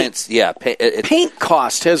 compliance. Paint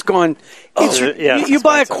cost has gone. You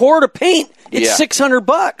buy a quart of paint, it's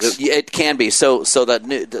 $600. It can be. So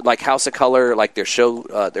that like House of Color, like their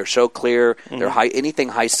show clear, their anything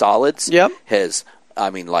high solids has. I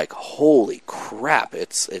mean, like, holy crap!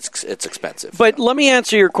 It's expensive. But let me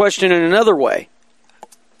answer your question in another way.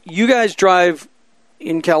 You guys drive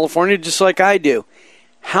in California just like I do.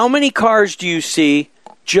 How many cars do you see,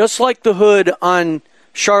 just like the hood on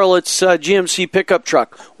Charlotte's GMC pickup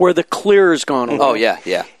truck, where the clear is gone away? Oh, yeah.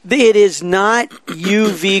 It is not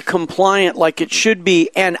UV compliant like it should be.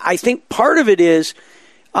 And I think part of it is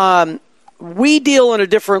we deal on a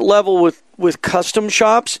different level with custom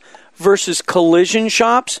shops versus collision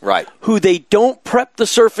shops, right? Who they don't prep the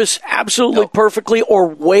surface absolutely perfectly or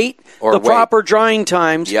wait proper drying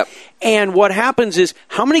times. Yep. And what happens is,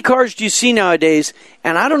 how many cars do you see nowadays?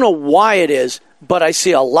 And I don't know why it is, but I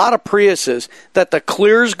see a lot of Priuses that the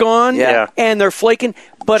clear's gone and they're flaking.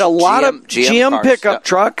 But a lot of GM pickup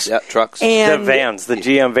trucks. Yep, trucks. And the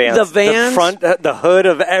GM vans. The vans. The hood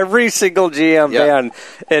of every single GM van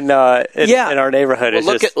in our neighborhood.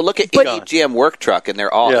 Well, look at GM work truck, and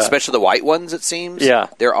they're all, especially the white ones, it seems. Yeah.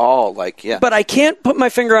 They're all like, But I can't put my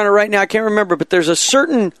finger on it right now. I can't remember. But there's a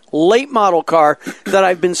certain late model car that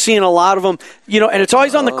I've been seeing a lot of them, and it's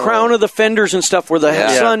always on the crown of the fenders and stuff where the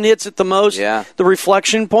sun hits it the most, the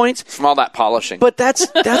reflection points. From all that polishing. But that's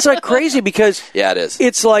like crazy because it is.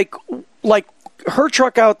 It's like her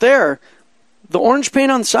truck out there, the orange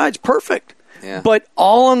paint on the side's perfect. Yeah. But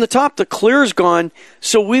all on the top, the clear's gone,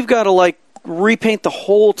 so we've got to like repaint the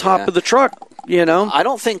whole top of the truck. You know, I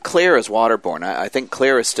don't think clear is waterborne. I think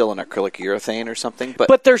clear is still an acrylic urethane or something.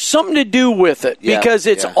 But there's something to do with it because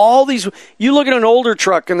it's yeah. all these. You look at an older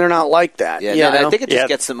truck and they're not like that. Yeah, I think it just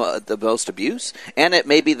gets the most abuse, and it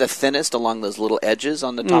may be the thinnest along those little edges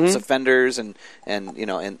on the tops of fenders and you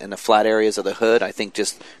know and the flat areas of the hood. I think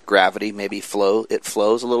just gravity maybe it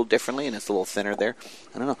flows a little differently and it's a little thinner there.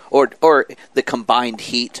 I don't know, or the combined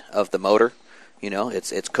heat of the motor. You know,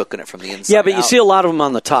 it's cooking it from the inside. Yeah, but you out. see a lot of them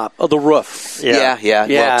on the top of the roof. Yeah.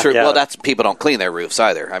 Well, true. Yeah. Well, that's people don't clean their roofs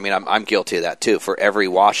either. I mean, I'm guilty of that too. For every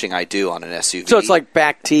washing I do on an SUV, So it's like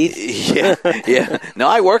back teeth. yeah. No,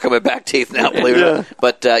 I work them with back teeth now, believe it or not.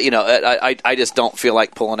 But you know, I just don't feel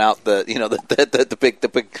like pulling out the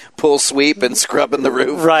big pull sweep and scrubbing the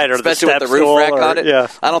roof, right? Or especially the with the roof rack on it. Yeah.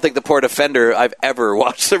 I don't think the Port Defender I've ever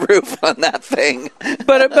washed the roof on that thing.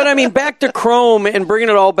 But I mean, back to chrome and bringing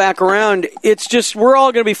it all back around. It's just we're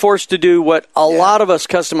all going to be forced to do what a lot of us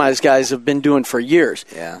customized guys have been doing for years.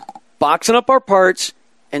 Yeah. Boxing up our parts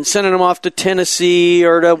and sending them off to Tennessee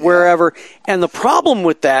or to wherever. And the problem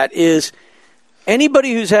with that is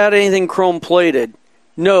anybody who's had anything chrome plated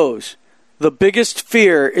knows the biggest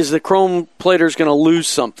fear is the chrome plater is going to lose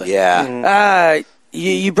something. Yeah.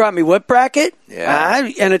 You brought me what bracket? Yeah.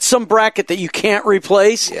 And it's some bracket that you can't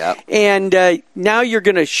replace. Yep. And now you're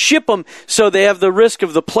going to ship them, so they have the risk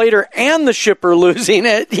of the plater and the shipper losing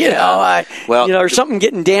it. You know, or something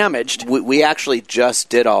getting damaged. We actually just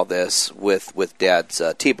did all this with Dad's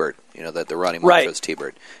T-Bird. You know, the Ronnie Montrose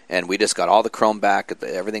T-Bird. And we just got all the chrome back.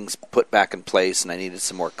 Everything's put back in place, and I needed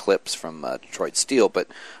some more clips from Detroit Steel. But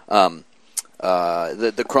the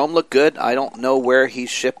chrome looked good. I don't know where he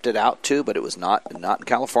shipped it out to, but it was not in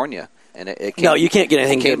California. And it came, no, you can't get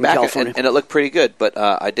anything came in back California. and it looked pretty good. But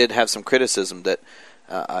I did have some criticism that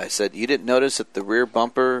I said, you didn't notice that the rear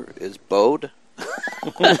bumper is bowed?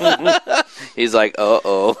 He's like,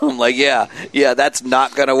 uh-oh. I'm like, yeah, that's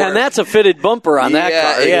not going to work. And that's a fitted bumper on that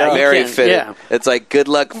car. Yeah, very fitted. Yeah. It's like, good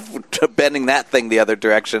luck bending that thing the other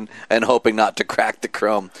direction and hoping not to crack the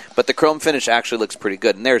chrome. But the chrome finish actually looks pretty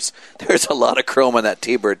good. And there's a lot of chrome on that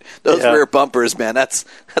T-Bird. Those rear bumpers, man, that's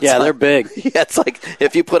they're big. Yeah, it's like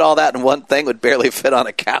if you put all that in one thing, it would barely fit on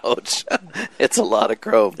a couch. It's a lot of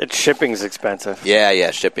chrome. Its shipping's expensive. Yeah,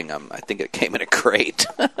 shipping. I think it came in a crate.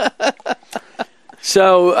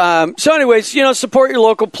 So anyways, you know, support your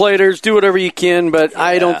local platers, do whatever you can, but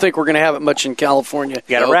I don't think we're going to have it much in California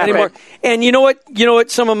anymore. And you know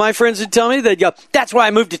what? Some of my friends would tell me, they'd go, "That's why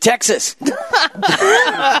I moved to Texas."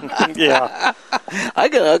 Yeah, I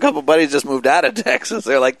got a couple buddies just moved out of Texas.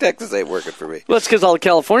 They're like, Texas ain't working for me. Well, it's because all the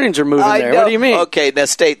Californians are moving there. What do you mean? Okay,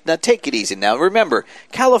 now take it easy. Now remember,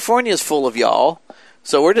 California's full of y'all.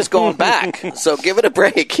 So we're just going back. So give it a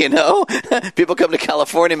break, you know. People come to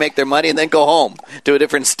California, make their money, and then go home to a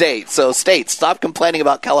different state. So states, stop complaining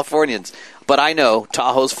about Californians. But I know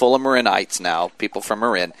Tahoe's full of Marinites now, people from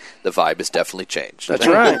Marin. The vibe has definitely changed. That's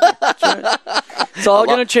right. It's all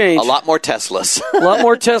going to change. A lot more Teslas. A lot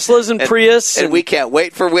more Teslas and Prius. And we can't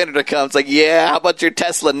wait for winter to come. It's like, yeah, how about your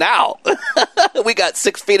Tesla now? We got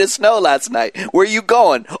 6 feet of snow last night. Where are you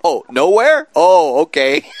going? Oh, nowhere? Oh,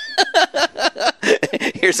 okay.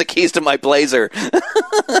 Here's the keys to my Blazer.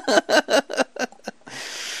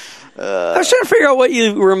 I was trying to figure out what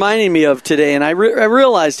you reminded me of today, and I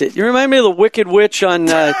realized it. You remind me of the Wicked Witch on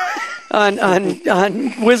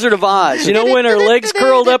Wizard of Oz. You know, when her legs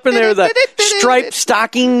curled up and they're the striped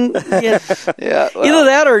stocking. Yeah. Well, either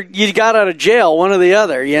that or you got out of jail, one or the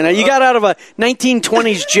other. You know, you got out of a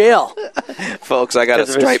 1920s jail. Folks, I got a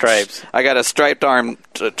striped arm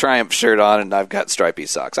Triumph shirt on, and I've got stripy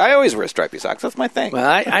socks. I always wear stripy socks. That's my thing.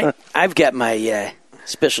 Well, I've got my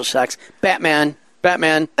special socks. Batman.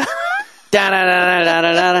 Matt's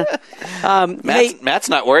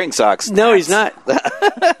not wearing socks. No, he's not.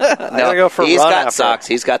 I go for he's run got after. socks.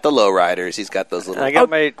 He's got the lowriders. He's got those little. I got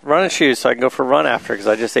my running shoes, so I can go for run after because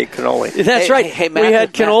I just ate cannoli. That's right. Hey, Matt, we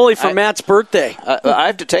had cannoli for Matt's birthday. I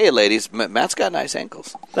have to tell you, ladies, Matt's got nice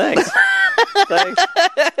ankles. Thanks.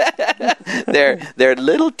 They're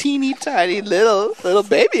little teeny tiny little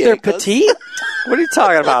baby They're ankles. petite. What are you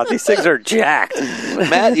talking about? These things are jacked.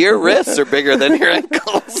 Matt, your wrists are bigger than your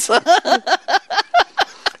ankles.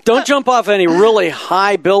 Don't jump off any really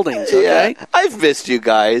high buildings, okay? Yeah, I've missed you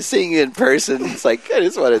guys. Seeing you in person, it's like, I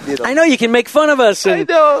just want to, I know you can make fun of us. And,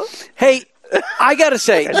 I know. Hey, I got to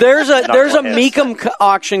say, there's a Mecum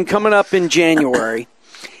auction coming up in January,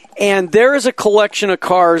 and there is a collection of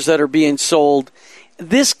cars that are being sold.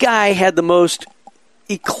 This guy had the most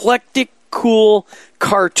eclectic, cool,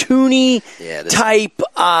 cartoony type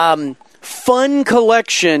fun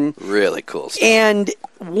collection. Really cool stuff. And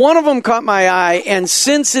one of them caught my eye, and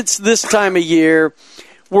since it's this time of year,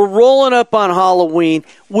 we're rolling up on Halloween.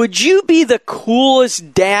 Would you be the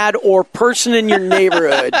coolest dad or person in your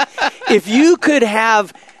neighborhood if you could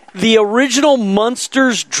have the original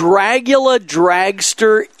Munsters Dragula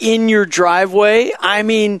dragster in your driveway? I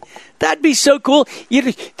mean, that'd be so cool.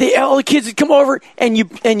 All the kids would come over, and you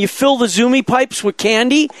fill the Zoomy pipes with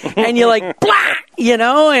candy, and you're like, blah,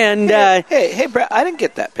 and... Hey, Brad, I didn't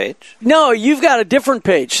get that page. No, you've got a different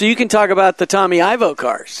page, so you can talk about the Tommy Ivo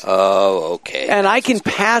cars. Oh, okay. And I can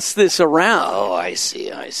pass this around. Oh, I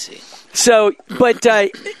see. So, but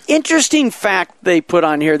interesting fact they put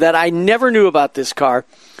on here that I never knew about this car.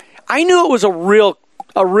 I knew it was a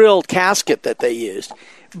real casket that they used.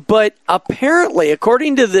 But apparently,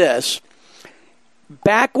 according to this,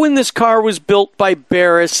 back when this car was built by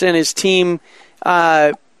Barris and his team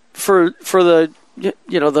for the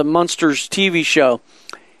the Munsters TV show,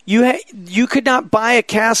 you could not buy a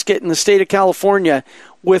casket in the state of California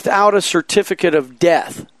without a certificate of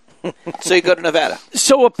death. So you go to Nevada.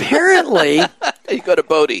 So apparently, you go to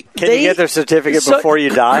Bodie. Can you get their certificate before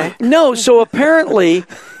you die? No. So apparently.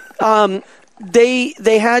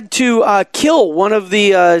 They had to kill one of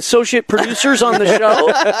the associate producers on the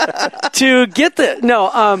show to get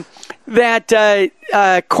the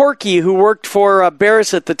that Corky, who worked for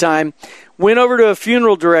Barris at the time, went over to a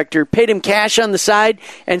funeral director, paid him cash on the side,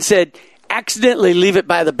 and said, accidentally leave it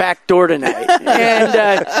by the back door tonight.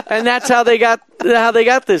 And that's how they got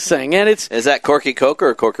this thing. And it's is that Corky Coker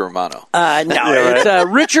or Corky Romano? It's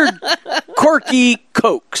Richard Corky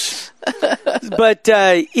Cokes. But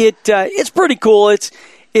it's pretty cool.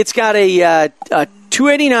 It's got a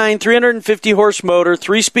 289 350 horse motor,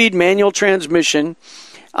 3-speed manual transmission.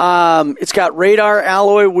 It's got radar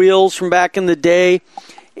alloy wheels from back in the day,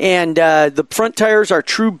 and the front tires are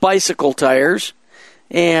true bicycle tires.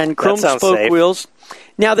 And chrome spoke wheels.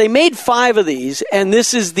 Now, they made 5 of these, and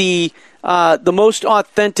this is the most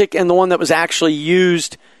authentic and the one that was actually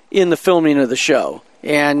used in the filming of the show.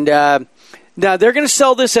 And now they're going to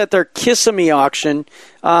sell this at their Kissimmee auction,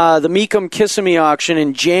 the Mecum Kissimmee auction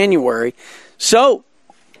in January. So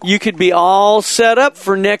you could be all set up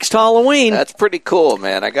for next Halloween. That's pretty cool,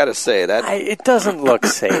 man. I got to say that. It doesn't look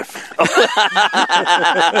safe.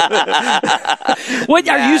 What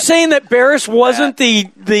are you saying, that Barris wasn't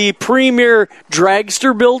the premier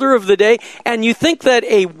dragster builder of the day, and you think that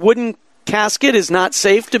a wooden casket is not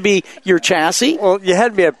safe to be your chassis? Well, you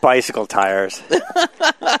had me at bicycle tires.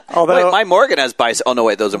 Although wait, my Morgan has bicycle. Oh no,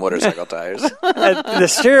 wait, those are motorcycle tires. The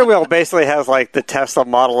steering wheel basically has like the Tesla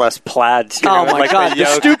Model S plaid steering wheel. Oh my god, the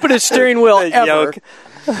stupidest steering wheel ever. Yoke.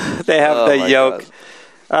 They have the yoke.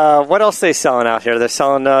 What else are they selling out here? They're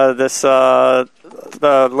selling the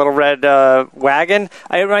Little Red wagon.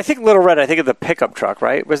 When I think Little Red, I think of the pickup truck,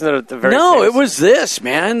 right? Wasn't it the very? No, famous? it was this,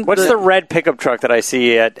 man. What's the red pickup truck that I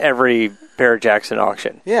see at every Barrett-Jackson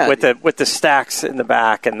auction? Yeah, with the stacks in the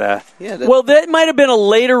back and the. Yeah. Well, that might have been a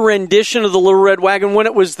later rendition of the Little Red wagon when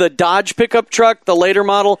it was the Dodge pickup truck, the later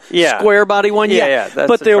model, square body one. Yeah.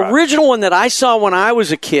 But the original one that I saw when I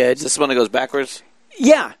was a kid. Is this one that goes backwards?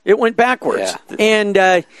 Yeah, it went backwards. Yeah.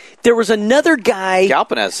 And there was another guy.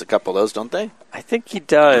 Galpin has a couple of those, don't they? I think he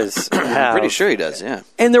does. I'm pretty sure he does, yeah.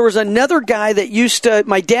 And there was another guy that used to...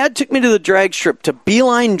 My dad took me to the drag strip, to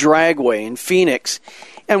Beeline Dragway in Phoenix,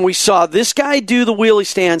 and we saw this guy do the wheelie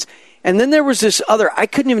stands, and then there was this other... I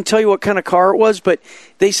couldn't even tell you what kind of car it was, but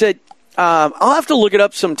they said, I'll have to look it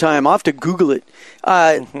up sometime. I'll have to Google it.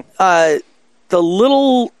 The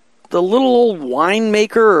little old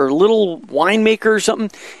winemaker or little winemaker or something,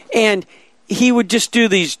 and he would just do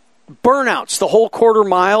these burnouts the whole quarter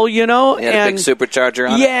mile, He had a big supercharger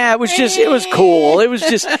on it. Yeah, it was cool. It was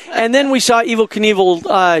just, and then we saw Evel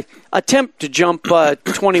Knievel attempt to jump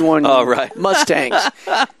 21 Mustangs.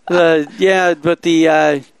 But like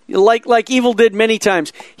Evel did many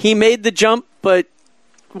times, he made the jump, but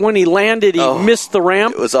when he landed, he missed the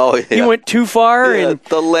ramp. It was always he went too far, and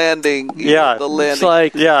the landing. The landing. It's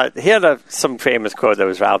like, he had some famous quote that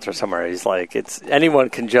was out there somewhere. He's like, "It's anyone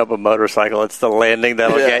can jump a motorcycle. It's the landing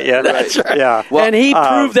that'll get you." That's right. Yeah, and he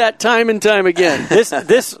proved that time and time again.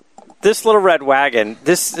 This Little Red wagon.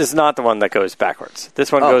 This is not the one that goes backwards.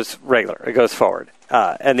 This one goes regular. It goes forward,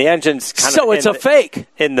 and the engine's kind of so it's a fake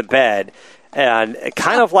in the bed, and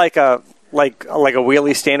kind of like a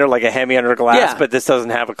wheelie standard, like a Hemi under glass, but this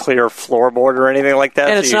doesn't have a clear floorboard or anything like that.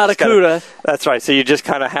 And it's not a CUDA. That's right. So you just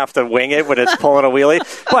kind of have to wing it when it's pulling a wheelie.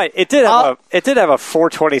 But it did have a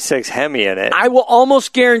 426 Hemi in it. I will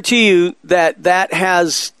almost guarantee you that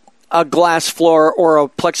has a glass floor or a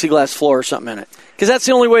plexiglass floor or something in it. because that's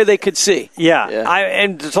the only way they could see. Yeah, Yeah.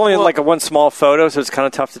 and it's only like one small photo, so it's kind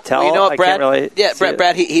of tough to tell. Well, you know what, I Brad? can't really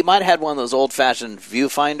Brad, he might have had one of those old-fashioned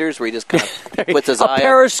viewfinders where he just kind of puts his A eye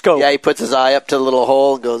periscope. up. Yeah, he puts his eye up to the little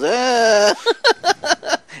hole and goes,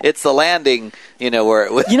 It's the landing, where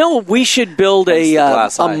it was. We should build the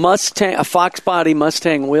glass eye. a Mustang, a Fox body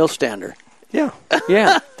Mustang wheel stander. Yeah,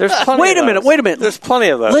 Yeah. there's plenty. Wait a minute. There's plenty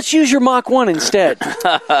of those. Let's use your Mach 1 instead.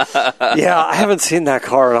 Yeah, I haven't seen that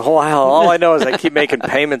car in a while. All I know is I keep making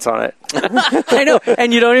payments on it. I know,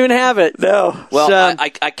 and you don't even have it. No. Well, So- I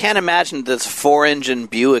can't imagine this 4-engine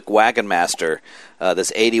Buick Wagon Master,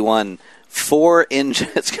 this 81 4-engine.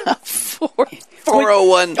 It's got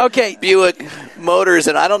 401 Okay. Buick motors,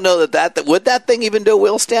 and I don't know that would that thing even do a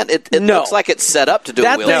wheel stand? It No. looks like it's set up to do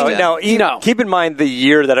That a wheel thing- stand. No. Keep in mind the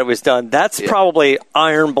year that it was done. That's probably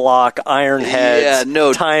iron block, iron heads, Yeah,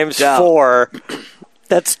 no times doubt. 4.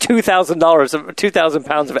 That's $2,000, 2,000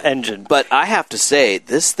 pounds of engine. But I have to say,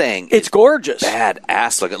 this thing It's is gorgeous.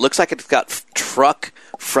 badass looking. It looks like it's got truck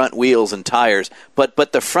front wheels and tires, but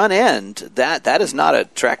the front end that is not a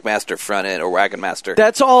Trackmaster front end or Wagon Master.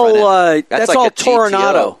 That's all. front end. That's like all a GTO.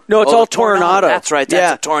 Toronado. No, it's Oh, all the Toronado. Toronado. That's right. Yeah.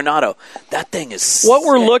 That's a Toronado. That thing is What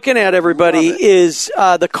we're sick. looking at, everybody, Love it. is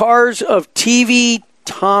the cars of TV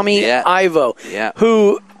Tommy Yeah. Ivo, Yeah.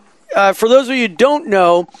 who, for those of you who don't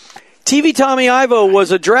know, TV Tommy Ivo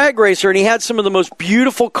was a drag racer, and he had some of the most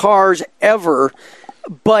beautiful cars ever.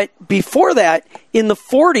 But before that, in the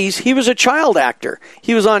 40s, he was a child actor.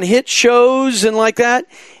 He was on hit shows and like that.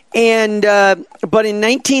 And but in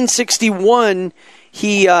 1961,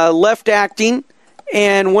 he left acting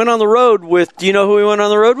and went on the road with. Do you know who he went on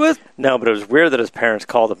the road with? No, but it was weird that his parents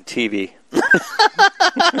called him TV.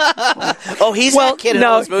 Oh, he's that kid in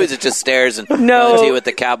all those movies that just stares and No. with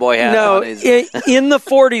the cowboy hat No, on. He's- in the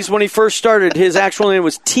 40s when he first started, his actual name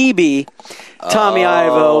was TB, Tommy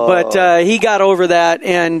Ivo, but he got over that,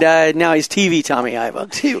 and now he's TV Tommy Ivo.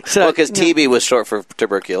 So, because TB was short for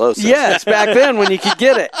tuberculosis. yes, back then when you could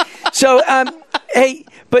get it. So, hey,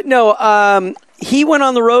 but no, he went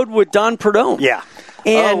on the road with Don Perdome. Yeah.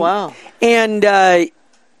 And, Oh, wow. And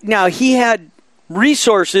now he had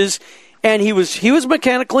resources, and he was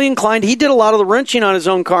mechanically inclined. He did a lot of the wrenching on his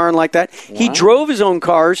own car and like that. Wow. He drove his own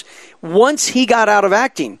cars once he got out of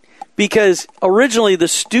acting, because originally the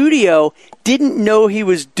studio didn't know he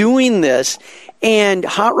was doing this, and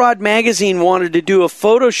Hot Rod Magazine wanted to do a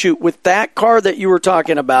photo shoot with that car that you were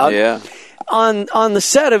talking about on the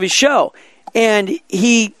set of his show. And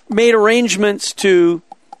he made arrangements to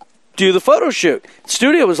do the photo shoot. The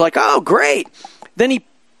studio was like, oh, great. Then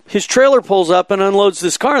his trailer pulls up and unloads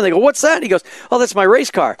this car, and they go, what's that? And he goes, oh, that's my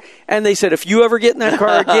race car. And they said, if you ever get in that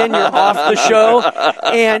car again, you're off the show.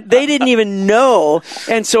 And they didn't even know.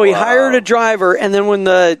 And so he hired a driver, and then when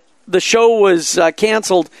the show was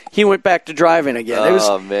canceled, he went back to driving again. It was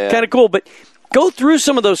kind of cool. But go through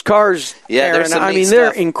some of those cars, Aaron. There's some neat they're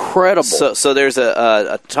stuff. incredible. So there's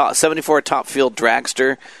a 74 Top Field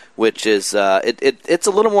Dragster, which is it's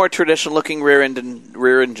a little more traditional looking rear engine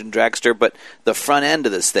dragster, but the front end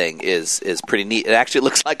of this thing is pretty neat. It actually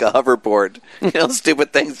looks like a hoverboard.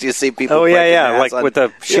 Stupid things you see people. Oh breaking their yeah, ass like on. with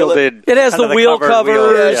the shielded. It has the wheel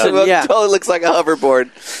covers. It totally looks like a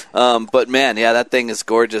hoverboard. But man, that thing is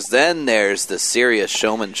gorgeous. Then there's the serious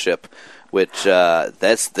showmanship, which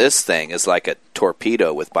this thing is like a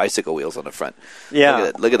torpedo with bicycle wheels on the front.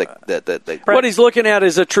 Yeah, look at the what he's looking at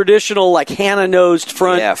is a traditional, like, Hannah-nosed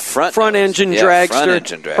front engine dragster. Front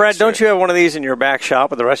engine dragster. Brad, don't you have one of these in your back shop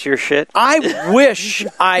with the rest of your shit? I wish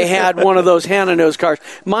I had one of those Hannah-nosed cars.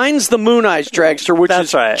 Mine's the Moon Eyes dragster, which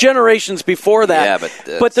is generations before that.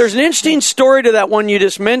 Yeah, but there's an interesting story to that one you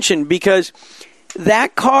just mentioned, because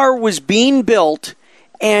that car was being built,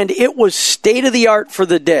 and it was state-of-the-art for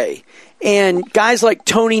the day. And guys like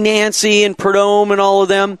Tony Nancy and Perdome and all of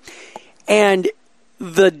them. And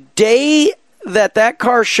the day that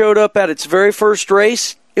car showed up at its very first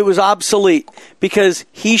race, it was obsolete, because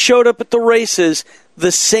he showed up at the races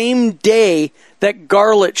the same day that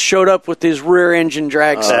Garlett showed up with his rear engine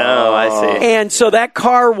dragster. Oh, I see. And so that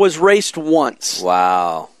car was raced once.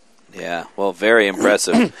 Wow. Yeah, well, very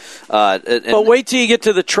impressive. But wait till you get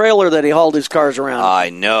to the trailer that he hauled his cars around. I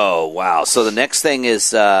know. Wow. So the next thing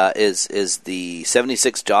is the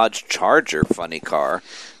 76 Dodge Charger funny car,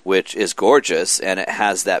 which is gorgeous, and it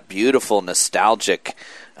has that beautiful nostalgic.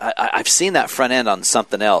 I've seen that front end on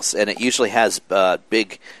something else, and it usually has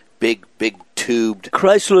big tubed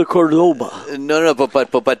Chrysler Cordoba. No,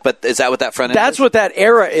 but is that what that front end That's is? what that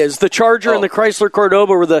era is. The Charger and the Chrysler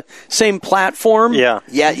Cordoba were the same platform. Yeah.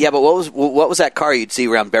 But what was that car you'd see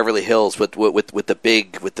around Beverly Hills with the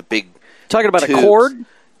big Talking about tubes? a Accord?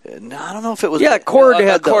 No, I don't know if it was. Yeah, Cord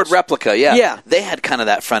had Cord those. replica. Yeah. Yeah. They had kind of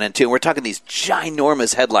that front end too. And we're talking these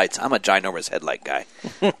ginormous headlights. I'm a ginormous headlight guy.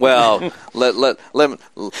 Well, let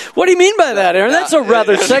What do you mean by that, Aaron? That's a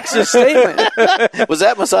rather sexist statement. was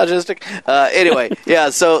that misogynistic? Anyway, yeah.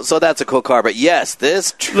 So that's a cool car. But yes,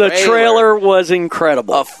 this The trailer was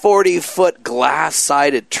incredible. a 40-foot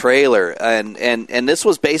glass-sided trailer, and this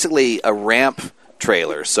was basically a ramp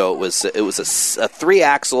trailer. So it was a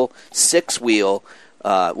 3-axle, 6-wheel.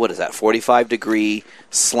 What is that? 45-degree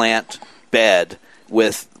slant bed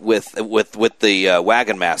with the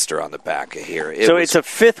Wagon Master on the back here. It's a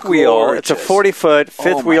fifth wheel. It's a 40-foot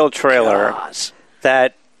fifth wheel trailer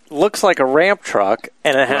that looks like a ramp truck,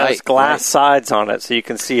 and it has glass sides on it, so you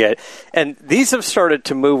can see it. And these have started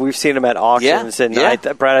to move. We've seen them at auctions, and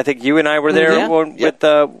Brad, I think you and I were there with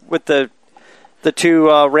the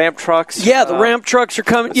two ramp trucks. Yeah, the ramp trucks are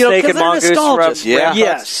coming. You know, Steak because and they're nostalgic. Yeah.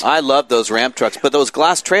 Yes. I love those ramp trucks, but those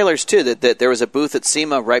glass trailers too. That there was a booth at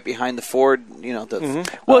SEMA right behind the Ford. You know,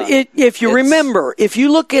 Well, if you remember, if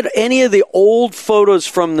you look at any of the old photos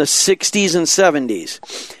from the 60s and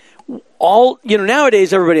 70s,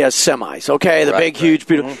 nowadays everybody has semis, okay? The big, huge,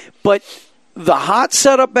 beautiful. But the hot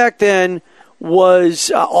setup back then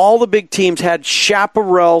was all the big teams had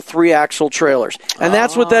Chaparral 3-axle trailers. And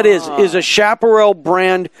that's what that is a Chaparral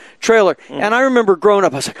brand trailer. And I remember growing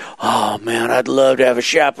up, I was like, oh, man, I'd love to have a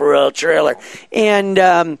Chaparral trailer. And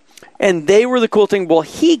they were the cool thing. Well,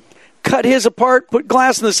 he cut his apart, put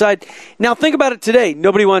glass on the side. Now, think about it today.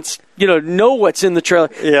 Nobody wants, know what's in the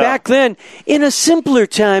trailer. Yeah. Back then, in a simpler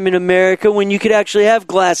time in America when you could actually have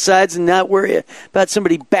glass sides and not worry about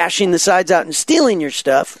somebody bashing the sides out and stealing your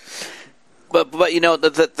stuff. But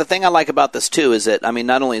the thing I like about this too is that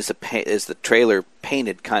not only is the trailer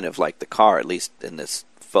painted kind of like the car, at least in this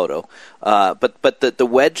photo, but the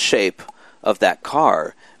wedge shape of that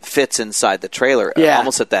car fits inside the trailer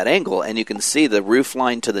almost at that angle, and you can see the roof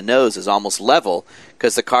line to the nose is almost level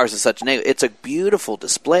because the car's at such an angle. It's a beautiful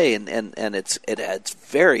display, and it's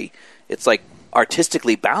like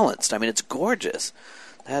artistically balanced. It's gorgeous.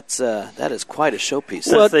 That is quite a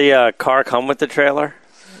showpiece. Does the car come with the trailer?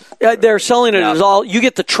 They're selling it as all. You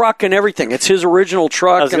get the truck and everything. It's his original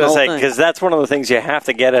truck. I was going to say, because that's one of the things you have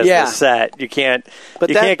to get as the set. You can't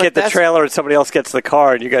get the trailer and somebody else gets the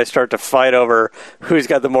car, and you guys start to fight over who's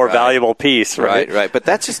got the more valuable piece, right? Right. But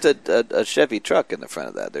that's just a Chevy truck in the front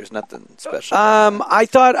of that. There's nothing special. I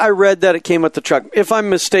thought I read that it came with the truck. If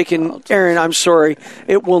I'm mistaken, Aaron, I'm sorry.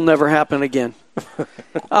 It will never happen again.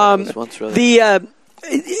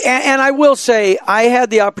 And I will say, I had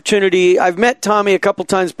the opportunity. I've met Tommy a couple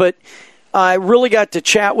times, but I really got to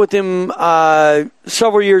chat with him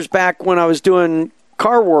several years back when I was doing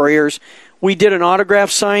Car Warriors. We did an autograph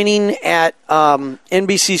signing at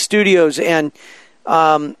NBC Studios, and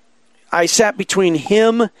I sat between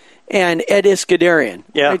him and Ed Iskandarian.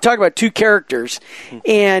 Yeah. I talk about two characters,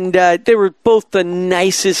 and they were both the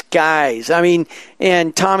nicest guys.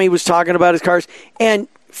 And Tommy was talking about his cars, and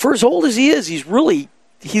for as old as he is, he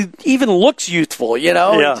even looks youthful,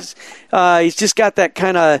 Yeah. He's just got that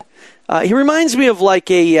kind of. He reminds me of like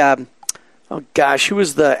a. Who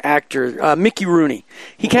was the actor? Mickey Rooney.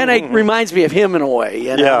 He kind of reminds me of him in a way.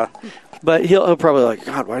 Yeah. But he'll probably like,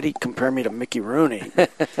 God, why did he compare me to Mickey Rooney?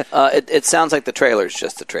 It sounds like the trailer is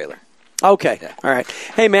just the trailer. Okay. Yeah. All right.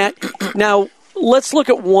 Hey, Matt. Now let's look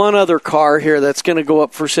at one other car here that's going to go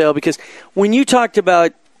up for sale, because when you talked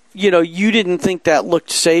about. You didn't think that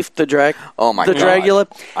looked safe, the drag. Oh my God! The Dragula.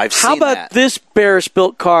 I've seen How about that. this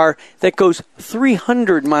Barris-built car that goes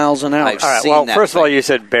 300 miles an hour? I've All right. seen Well, that first of all, thing. you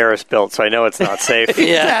said Barris-built, so I know it's not safe.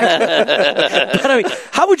 But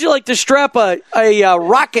how would you like to strap a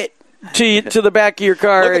rocket to the back of your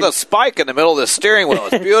car? Look at the spike in the middle of the steering wheel.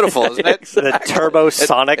 It's beautiful, isn't it? The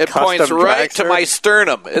Turbosonic It points custom right dragster. to my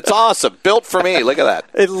sternum. It's awesome. Built for me. Look at that.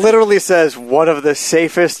 It literally says one of the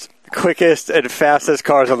safest, quickest, and fastest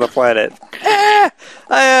cars on the planet.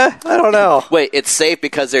 I don't know. Wait, it's safe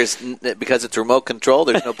because it's remote control.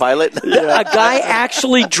 There's no pilot. A guy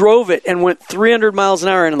actually drove it and went 300 miles an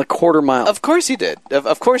hour in the quarter mile. Of course he did.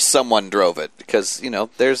 Of course someone drove it because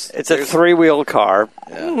It's a 3-wheel car.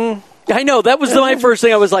 I know. That was my first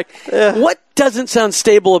thing. I was like, what doesn't sound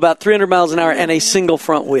stable about 300 miles an hour and a single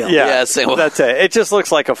front wheel? Yeah, that's it. It just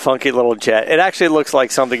looks like a funky little jet. It actually looks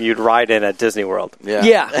like something you'd ride in at Disney World. Yeah.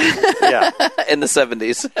 Yeah. In the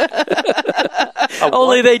 70s.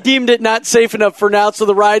 Only they deemed it not safe enough for now, so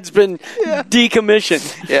the ride's been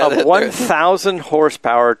decommissioned. Yeah, A 1,000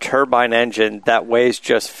 horsepower turbine engine that weighs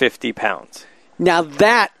just 50 pounds. Now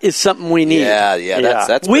that is something we need. Yeah.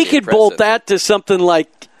 That's we pretty could bolt impressive. that to something like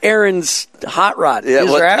Aaron's hot rod. Yeah, his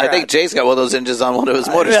well, rat I rod. think Jay's got one of those engines on one of his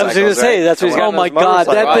motorcycles. I was going to say, right? that's what he's got Oh on my his God,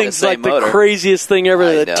 motorcycle. that Probably thing's the like same the motor. craziest thing ever.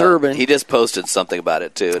 I The know. turbine. He just posted something about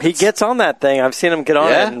it too. He gets on that thing. I've seen him get on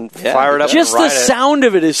Yeah? it and Yeah, fire it up Just and the ride it. sound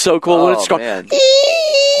of it is so cool when Oh, it's going. man.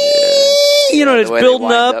 You know, Yeah, and it's the way they building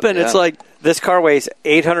wind up, up, and it's yeah. like, This car weighs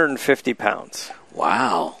 850 pounds.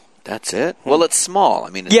 Wow, that's it. Well, it's small. I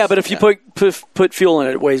mean, yeah, but if you put fuel in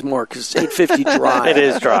it, it weighs more because it's 850 dry. It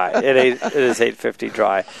is dry. It is 850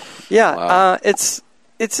 dry. Yeah, Wow. it's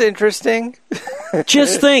interesting.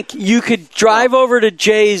 Just think, you could drive over to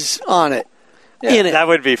Jay's on it. In it. That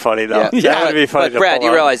would be funny, though. That would be funny. But Brad, to you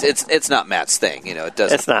pull realize it's not Matt's thing. You know, it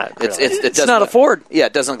doesn't. It's not, It's really. it It's doesn't not a Ford. Yeah,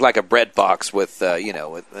 it doesn't look like a bread box with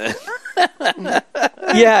with.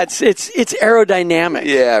 Yeah, it's aerodynamic.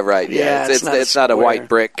 Yeah, right. Yeah, Yeah, it's not a square. white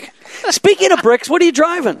brick. Speaking of bricks, what are you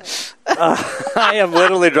driving? I am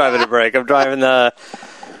literally driving a brick. I'm driving the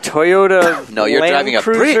Toyota No, you're Land driving a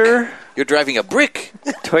Cruiser. brick. You're driving a brick.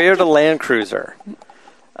 Toyota Land Cruiser.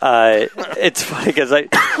 It's funny because I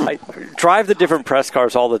drive the different press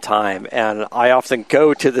cars all the time, and I often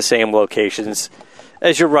go to the same locations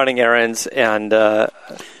as you're running errands. And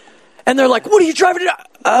And they're like, what are you driving?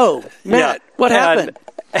 Oh, Matt, what happened?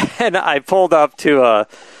 And I pulled up to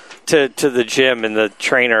the gym, and the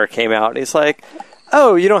trainer came out, and he's like,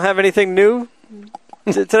 "Oh, you don't have anything new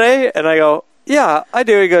today?" And I go, "Yeah, I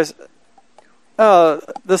do." He goes, "Oh,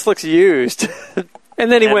 this looks used."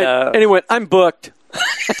 And then he went, I'm booked.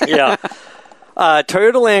 Yeah.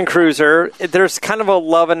 Toyota Land Cruiser, there's kind of a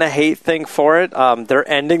love and a hate thing for it. They're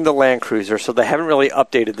ending the Land Cruiser, so they haven't really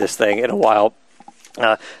updated this thing in a while.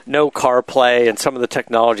 No CarPlay, and some of the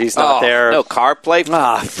technology's not there. No CarPlay.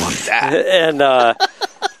 Ah, Fuck that. And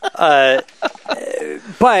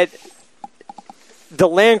but the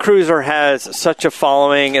Land Cruiser has such a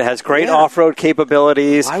following. It has great off-road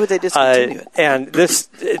capabilities. Why would they discontinue it? And this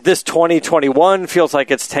 2021 feels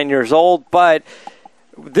like it's 10 years old, but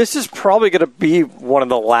this is probably going to be one of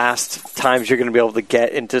the last times you're going to be able to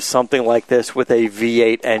get into something like this with a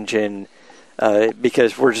V8 engine.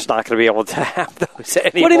 Because we're just not going to be able to have those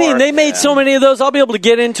anymore. What do you mean? They made so many of those. I'll be able to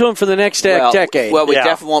get into them for the next decade. Well, we Yeah.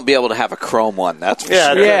 definitely won't be able to have a chrome one. That's for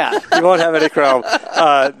Yeah, sure. Yeah. you won't have any chrome.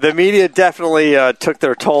 The media definitely took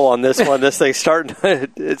their toll on this one. This thing's starting.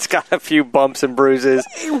 It's got a few bumps and bruises.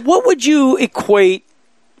 What would you equate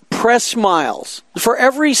press miles? For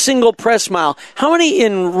every single press mile, how many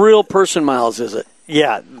in real person miles is it?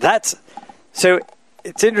 Yeah, that's so.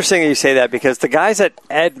 It's interesting that you say that because the guys at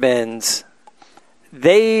Edmunds,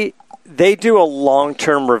 they do a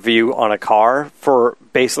long-term review on a car for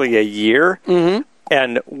basically a year,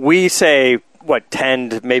 and we say what 10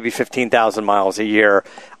 to maybe 15,000 miles a year.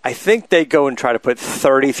 I think they go and try to put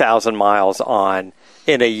 30,000 miles on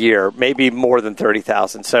in a year, maybe more than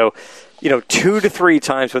 30,000. So, 2 to 3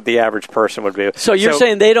 times what the average person would do. So you're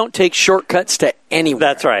saying they don't take shortcuts to anywhere?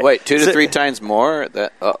 That's right. Wait, 2 to So- 3 times more?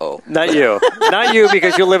 Uh-oh. Not you. Not you,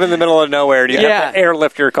 because you live in the middle of nowhere and you have to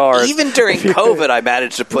airlift your car. Even during COVID, I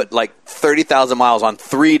managed to put like 30,000 miles on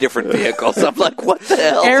 3 different vehicles. I'm like, what the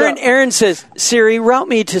hell? Aaron says, Siri, route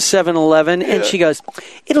me to 7-Eleven. And she goes,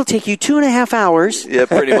 it'll take you 2.5 hours. Yeah,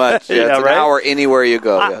 pretty much. Yeah, Yeah, it's right? an hour anywhere you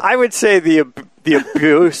go. yeah. I would say the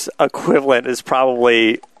abuse equivalent is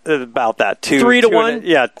probably about that 3 to 1.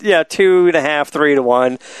 Yeah, 2.5, 3 to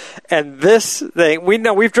 1. And this thing,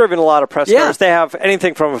 we've driven a lot of press Yeah. cars. They have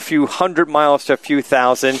anything from a few hundred miles to a few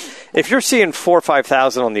thousand. If you're seeing 4,000 or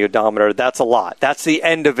 5,000 on the odometer, that's a lot. That's the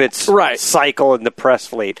end of its cycle in the press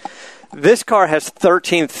fleet. This car has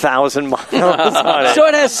 13,000 miles on it. So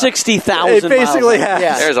it has 60,000 It basically miles. has.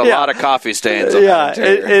 Yeah. There's a lot of coffee stains on that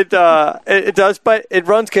interior. it does, but it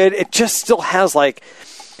runs good. It just still has like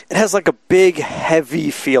a big,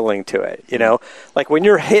 heavy feeling to it. Like when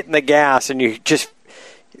you're hitting the gas and you just.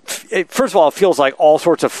 First of all, it feels like all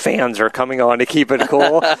sorts of fans are coming on to keep it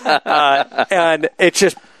cool, and it's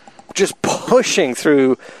just pushing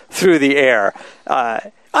through the air.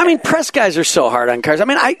 I mean, press guys are so hard on cars. I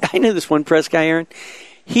mean, I knew this one press guy, Aaron.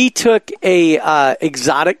 He took a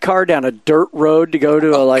exotic car down a dirt road to go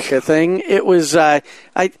to a thing. It was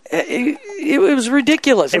it was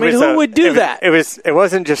ridiculous. I mean, who would do that? It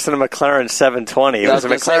wasn't just a McLaren 720. It was a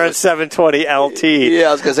McLaren 720 LT. Yeah,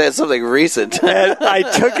 I was going to say it's something recent. And I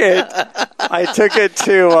took it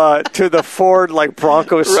to the Ford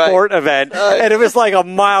Bronco Sport event, and it was like a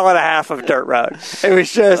mile and a half of dirt road. It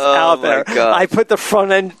was just out there. God. I put the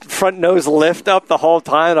front nose lift up the whole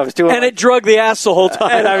time, and I was doing And it drug the ass the whole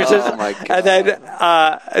time. and I was just, my God. and then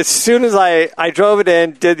as soon as I drove it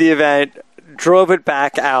in, did the event, drove it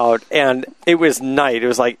back out, and it was night. It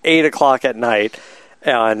was like 8 o'clock at night.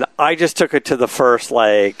 and I just took it to the first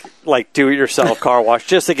like do-it-yourself car wash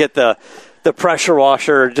just to get the pressure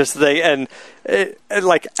washer, and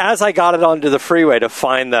like as I got it onto the freeway to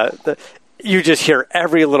find the you just hear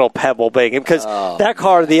every little pebble banging because that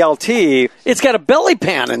car, the LT, it's got a belly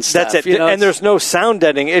pan and stuff. that's it, and there's no sound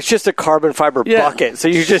deadening. It's just a carbon fiber bucket, so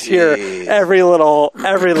you just hear every little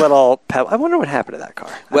pebble. I wonder what happened to that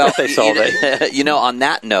car. Well, they sold it. On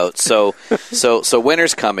that note, so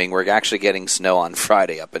winter's coming. We're actually getting snow on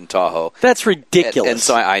Friday up in Tahoe. That's ridiculous. And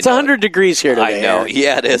so I it's 100 degrees here today. I know.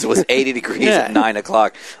 Yeah, it is. It was 80 degrees at 9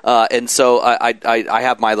 o'clock. And so I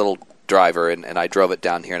have my little driver, and I drove it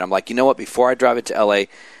down here, and I'm like, you know what? Before I drive it to LA,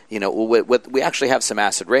 we actually have some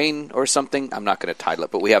acid rain or something. I'm not going to title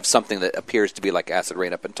it, but we have something that appears to be like acid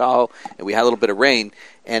rain up in Tahoe, and we had a little bit of rain,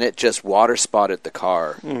 and it just water spotted the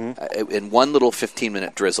car in one little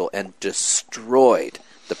 15-minute drizzle and destroyed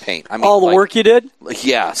the paint. I mean, all the work you did?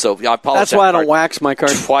 Yeah, so I polished That's why I don't wax my car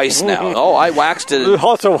twice now. Oh, I waxed it.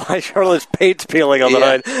 Also, why Charlotte's paint's peeling on the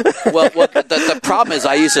hood. Well, the problem is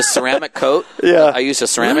I used a ceramic coat. Yeah. I used a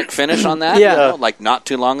ceramic finish on that. Yeah. Like not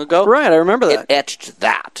too long ago. Right, I remember that. It etched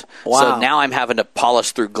that. Wow. So now I'm having to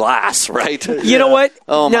polish through glass, right? You know what?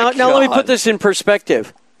 Oh, now let me God. put this in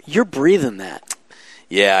perspective. You're breathing that.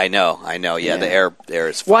 Yeah, I know. Yeah, the air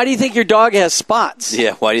is fun. Why do you think your dog has spots?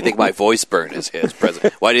 Yeah, why do you think my voice burn is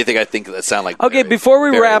present? Why do you think I think that sound like Okay, before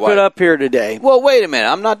we wrap it up here today. Well, wait a minute.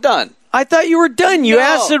 I'm not done. I thought you were done. You No.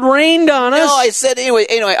 acid rained on us. No, I said anyway,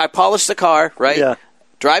 I polished the car, right? Yeah.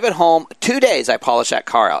 Drive it home. 2 days I polish that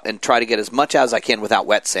car out and try to get as much out as I can without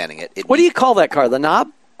wet sanding it. What do you call that car? The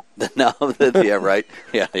knob? No, yeah, right.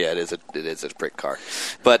 Yeah, it is a brick car,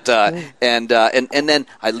 but and then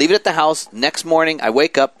I leave it at the house. Next morning, I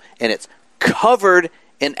wake up and it's covered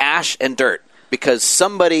in ash and dirt because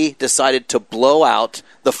somebody decided to blow out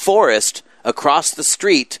the forest across the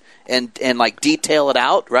street and like detail it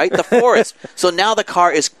out, right? The forest. So now the car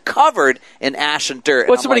is covered in ash and dirt.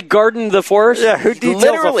 What, somebody gardened the forest? Yeah, who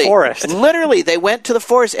details the forest? Literally, they went to the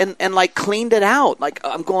forest and like cleaned it out. Like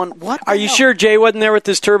I'm going, what? Are you sure Jay wasn't there with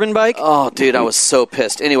his turbine bike? Oh, dude, I was so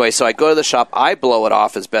pissed. Anyway, so I go to the shop. I blow it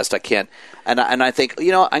off as best I can. And I think, I'm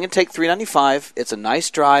going to take 395. It's a nice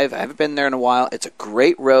drive. I haven't been there in a while. It's a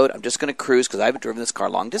great road. I'm just going to cruise because I haven't driven this car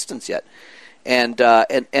long distance yet. And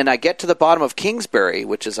I get to the bottom of Kingsbury,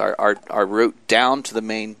 which is our route down to the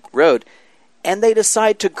main road, and they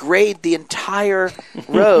decide to grade the entire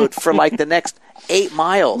road for like the next 8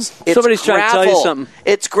 miles. It's Somebody's gravel. trying to tell you something.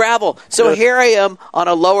 It's gravel. So here I am on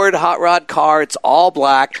a lowered hot rod car. It's all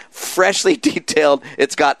black, freshly detailed.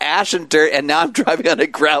 It's got ash and dirt, and now I'm driving on a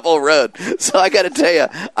gravel road. So I got to tell you,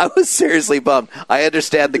 I was seriously bummed. I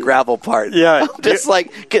understand the gravel part. Yeah. I'm just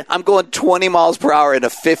I'm going 20 miles per hour in a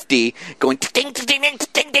 50, going ding, ding, ding,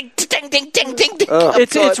 ding, ding, ding, ding, ding, ding, ding.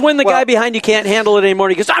 It's when the guy behind you can't handle it anymore.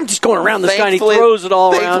 And he goes, I'm just going around this guy, and he throws it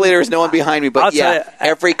all around. Thankfully, there was no one behind me. But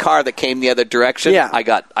every car that came the other direction, I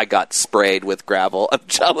got sprayed with gravel.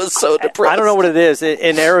 I was so depressed. I don't know what it is.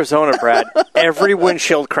 In Arizona, Brad, every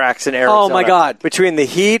windshield cracks in Arizona. Oh, my God. Between the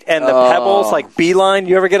heat and the pebbles, like Beeline.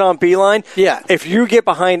 You ever get on Beeline? Yeah. If you get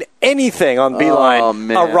behind anything on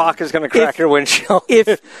Beeline, a rock is going to crack your windshield.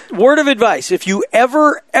 Word of advice, if you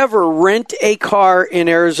ever rent a car in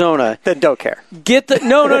Arizona, then don't care. Get the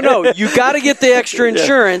no. You got to get the extra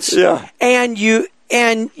insurance, and you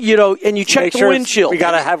check the windshield. We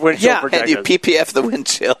got to have windshield and protection. you PPF the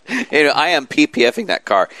windshield. I am PPFing that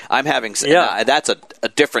car. I'm having that's a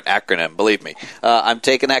different acronym. Believe me, I'm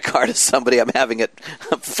taking that car to somebody. I'm having it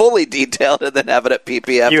fully detailed and then having it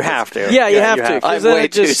PPF. You have to. Yeah, you have to. I'm way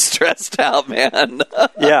too stressed out, man.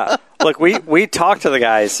 Yeah. Look, we talked to the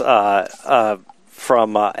guys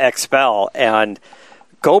from XPEL, and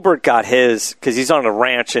Goldberg got his because he's on a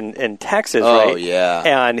ranch in Texas, right? Oh,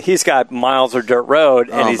 yeah. And he's got miles of dirt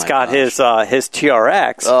road, and he's got his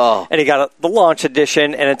TRX, and he got the launch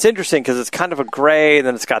edition, and it's interesting because it's kind of a gray, and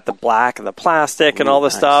then it's got the black and the plastic and all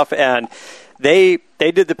this stuff, and they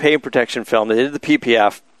did the paint protection film, they did the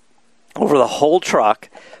PPF over the whole truck,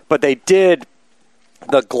 but they did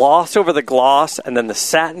the gloss over the gloss, and then the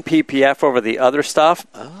satin PPF over the other stuff,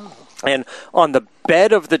 and on the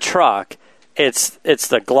bed of the truck, it's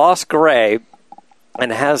the gloss gray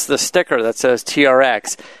and has the sticker that says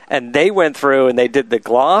TRX. And they went through and they did the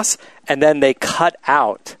gloss, and then they cut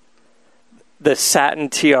out the satin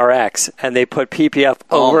TRX and they put PPF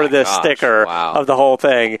over the sticker of the whole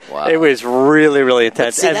thing. Wow. It was really, really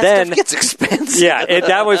intense. See, and that then stuff gets expensive. Yeah,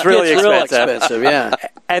 that was really it's expensive. Real expensive, yeah.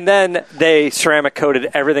 And then they ceramic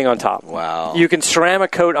coated everything on top. Wow. You can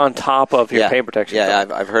ceramic coat on top of your paint protection. Yeah,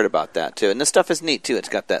 I've heard about that too. And this stuff is neat too. It's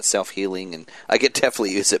got that self-healing, and I could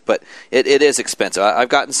definitely use it, but it is expensive. I've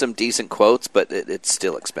gotten some decent quotes, but it's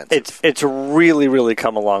still expensive. It's really, really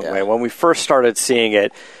come a long way. When we first started seeing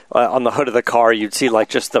it on the hood of the car, you'd see like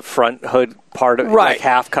just the front hood part of it, like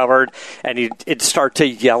half covered, and it'd start to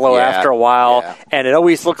yellow after a while, and it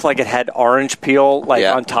always looked like it had orange peel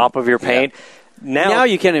on top of your paint. Now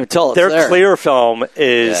you can't even tell it's their there. clear film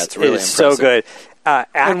is really so good.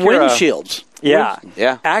 And windshields. Yeah.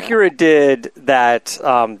 Acura did that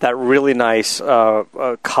that really nice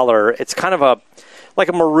color. It's kind of like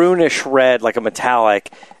a maroonish red, like a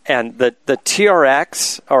metallic. And the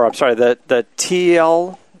TRX, or I'm sorry, the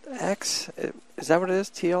TLX, is that what it is?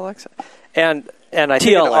 TLX? And I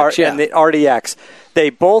think TLX, and the RDX, they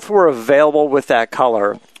both were available with that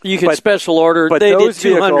color. You can special order. But they those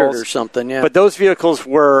did 200 vehicles, or something, But those vehicles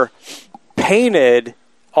were painted,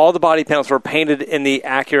 all the body panels were painted in the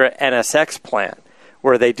Acura NSX plant,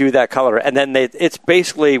 where they do that color. And then it's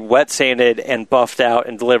basically wet sanded and buffed out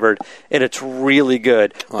and delivered, and it's really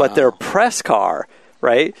good. Wow. But their press car,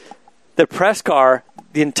 right? The press car,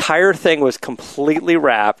 the entire thing was completely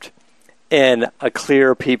wrapped in a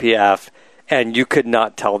clear PPF, and you could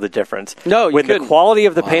not tell the difference. No, you when couldn't. The quality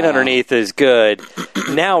of the paint underneath is good,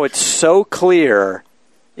 now it's so clear.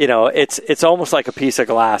 It's almost like a piece of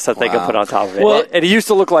glass that they can put on top of it. Well, and it used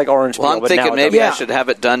to look like orange peel, I'm but thinking now maybe I should have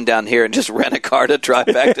it done down here and just rent a car to drive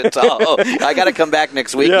back to Tahoe. I got to come back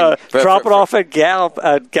next week. Drop it off at Galpin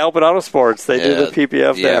Autosports. They do the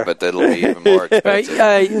PPF there. Yeah, but that'll be even more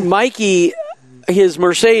expensive. Mikey, his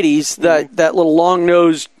Mercedes, that little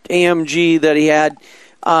long-nosed AMG that he had.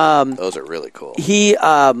 Those are really cool. He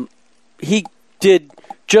did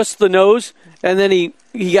just the nose, and then he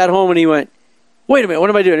got home and he went, wait a minute, what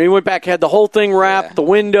am I doing? And he went back, had the whole thing wrapped, the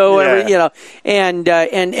window, and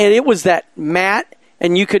it was that matte,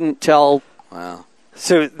 and you couldn't tell. Wow.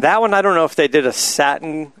 So that one, I don't know if they did a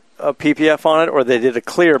satin PPF on it or they did a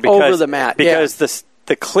clear because over the matte, because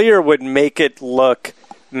the clear would make it look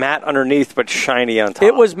matte underneath but shiny on top.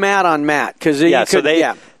 It was matte on matte because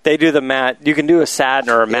they do the matte. You can do a satin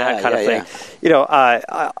or a matte kind of thing.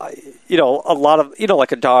 A lot of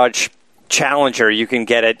like a Dodge Challenger, you can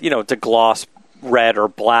get it to gloss red or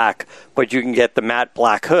black, but you can get the matte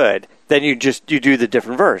black hood. Then you do the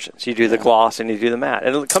different versions. You do the gloss and you do the matte,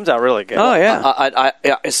 and it comes out really good. Oh yeah,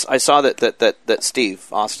 I saw that Steve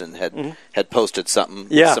Austin had posted something.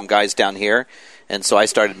 With some guys down here. And so I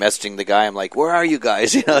started messaging the guy. I'm like, where are you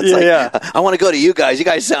guys? I want to go to you guys. You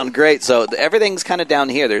guys sound great. So everything's kind of down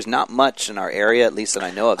here. There's not much in our area, at least that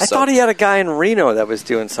I know of. I thought he had a guy in Reno that was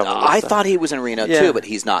doing something. I thought he was in Reno too, but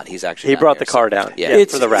he's not. He's actually brought the car down. Yeah,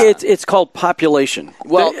 for the wrap. It's called population.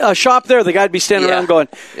 Well, a shop there, the guy'd be standing around going,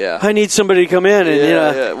 I need somebody to come in.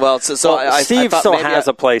 And Well, Steve still has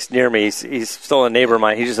a place near me. He's still a neighbor of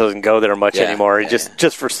mine. He just doesn't go there much anymore. He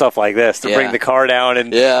just for stuff like this to bring the car down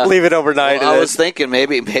and leave it overnight. Well, I was thinking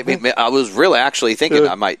maybe I was really actually thinking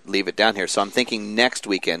I might leave it down here. So I'm thinking next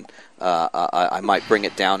weekend I might bring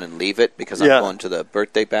it down and leave it because I'm going to the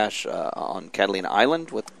birthday bash on Catalina Island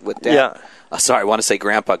with Dad. Yeah. Sorry, I want to say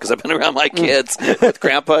Grandpa because I've been around my kids with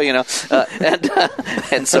Grandpa, and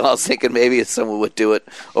so I was thinking maybe if someone would do it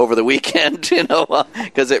over the weekend,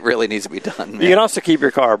 because it really needs to be done. Man. You can also keep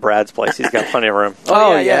your car at Brad's place. He's got plenty of room.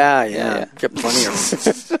 Oh, yeah. Got plenty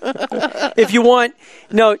of room. If you want,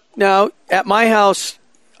 now at my house,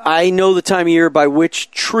 I know the time of year by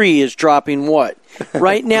which tree is dropping what.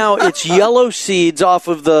 Right now, it's yellow seeds off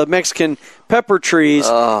of the Mexican pepper trees,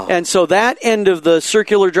 and so that end of the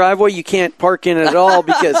circular driveway, you can't park in it at all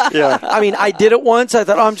because, I did it once. I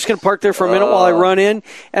thought, I'm just going to park there for a minute while I run in,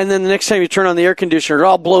 and then the next time you turn on the air conditioner, it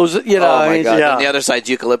all blows, Oh, my God. And the other side's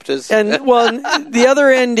eucalyptus. And, the other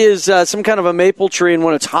end is some kind of a maple tree, and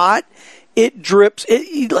when it's hot, it drips.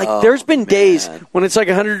 There's been days when it's like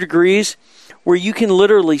 100 degrees where you can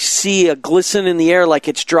literally see a glisten in the air like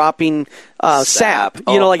it's dropping sap.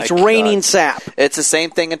 It's raining sap. It's the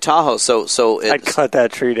same thing in Tahoe. So I cut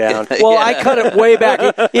that tree down. Well, I cut it way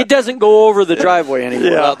back. It doesn't go over the driveway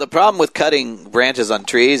anymore. Yeah. Well, the problem with cutting branches on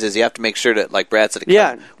trees is you have to make sure that, like Brad said,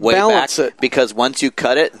 way balance back. It. Because once you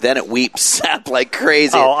cut it, then it weeps sap like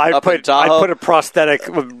crazy. I put a prosthetic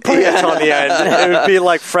branch on the end. It would be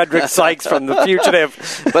like Frederick Sykes from The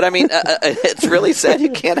Fugitive. But it's really sad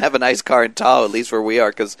you can't have a nice car in Tahoe, at least where we are,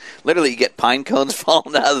 because literally you get pine cones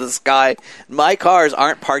falling out of the sky. My cars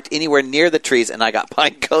aren't parked anywhere near the trees, and I got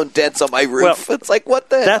pine cone dents on my roof. Well, it's like, what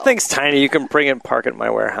the hell? That thing's tiny. You can bring it and park it in my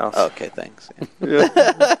warehouse. Okay, thanks.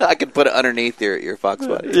 I could put it underneath your Fox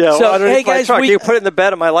Body. Yeah, So, underneath hey, my guys, truck. You can put it in the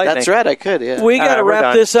bed of my Lightning. That's right, I could, yeah. We got to we're wrap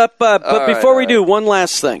done. this up, but All right, before we all do, right. one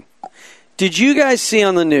last thing. Did you guys see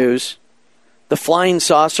on the news the flying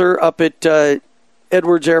saucer up at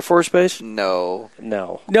Edwards Air Force Base? No.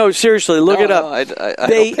 No. No, seriously, look No, it up. no, I don't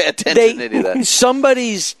pay attention to any of that.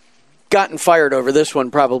 Somebody's gotten fired over this one,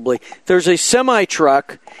 probably. There's a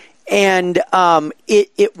semi-truck, and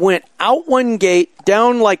it went out one gate,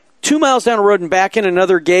 down like 2 miles down the road, and back in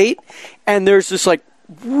another gate, and there's this like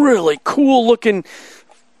really cool-looking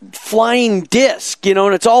flying disc,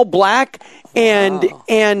 and it's all black, and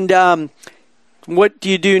what do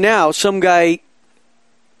you do now? Some guy,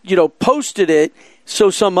 posted it. So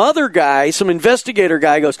some other guy, some investigator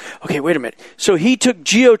guy goes, okay, wait a minute. So he took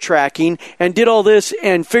geo-tracking and did all this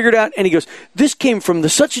and figured out, and he goes, this came from the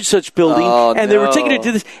such and such building, and they were taking it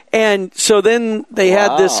to this. And so then they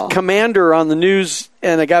had this commander on the news,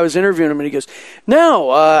 and the guy was interviewing him, and he goes, now,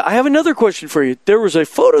 I have another question for you. There was a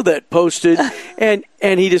photo that posted, and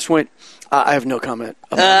he just went, I have no comment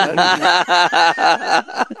about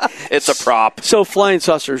that. It's a prop. So flying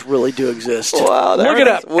saucers really do exist. Wow, Look it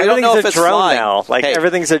up. We don't know if Everything's a it's drone flying. now. Like, Hey,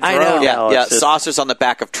 everything's a drone I know. now. Yeah, It's just- saucers on the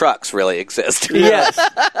back of trucks really exist. Yes.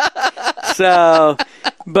 So,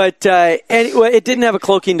 but anyway, it didn't have a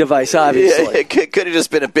cloaking device, obviously. It could have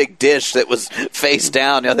just been a big dish that was face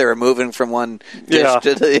down. They were moving from one dish Yeah.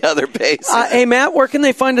 to the other base. Hey, Matt, where can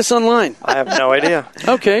they find us online? I have no idea.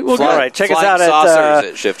 Okay, well, Fly- All right, check us Flying out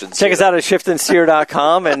saucers at Shift and check us Steer. out at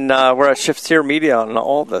shiftandsteer.com, and we're at Shift Steer Media on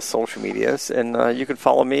all the social medias, and you can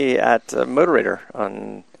follow me at Moderator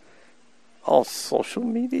on all social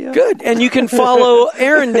media. good. And you can follow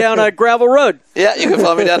Aaron down at Gravel Road. Yeah, you can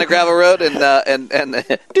follow me down the gravel road and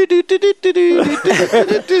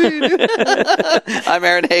I'm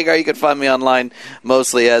Aaron Hagar. You can find me online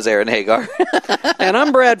mostly as Aaron Hagar. And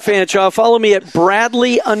I'm Brad Fanshaw. Follow me at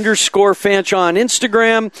Bradley_Fanshaw on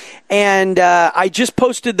Instagram. And I just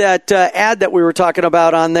posted that ad that we were talking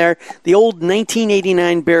about on there, the old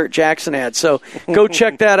 1989 Barrett Jackson ad. So go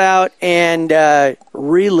check that out and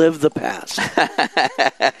relive the past.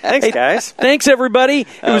 Thanks, guys. Thanks, everybody. It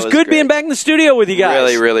was was good being great. back in the studio with you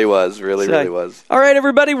guys. Really was. Really was. All right,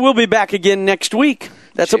 everybody. We'll be back again next week.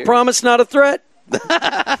 That's a Cheers. promise, not a threat. But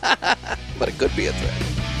it could be a threat.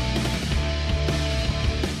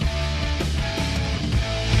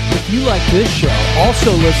 If you like this show,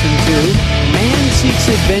 also listen to Man Seeks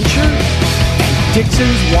Adventure and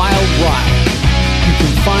Dixon's Wild Ride. You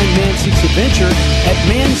can find Man Seeks Adventure at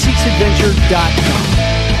manseeksadventure.com.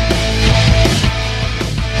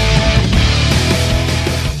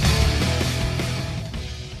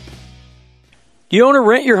 You own or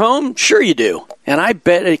rent your home? Sure you do. And I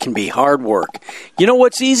bet it can be hard work. You know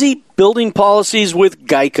what's easy? Building policies with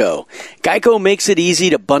Geico. Geico makes it easy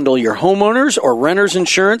to bundle your homeowners or renters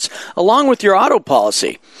insurance along with your auto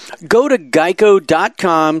policy. Go to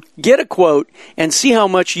geico.com, get a quote, and see how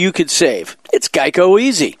much you could save. It's Geico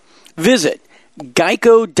easy. Visit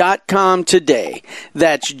geico.com today.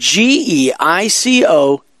 That's GEICO.com.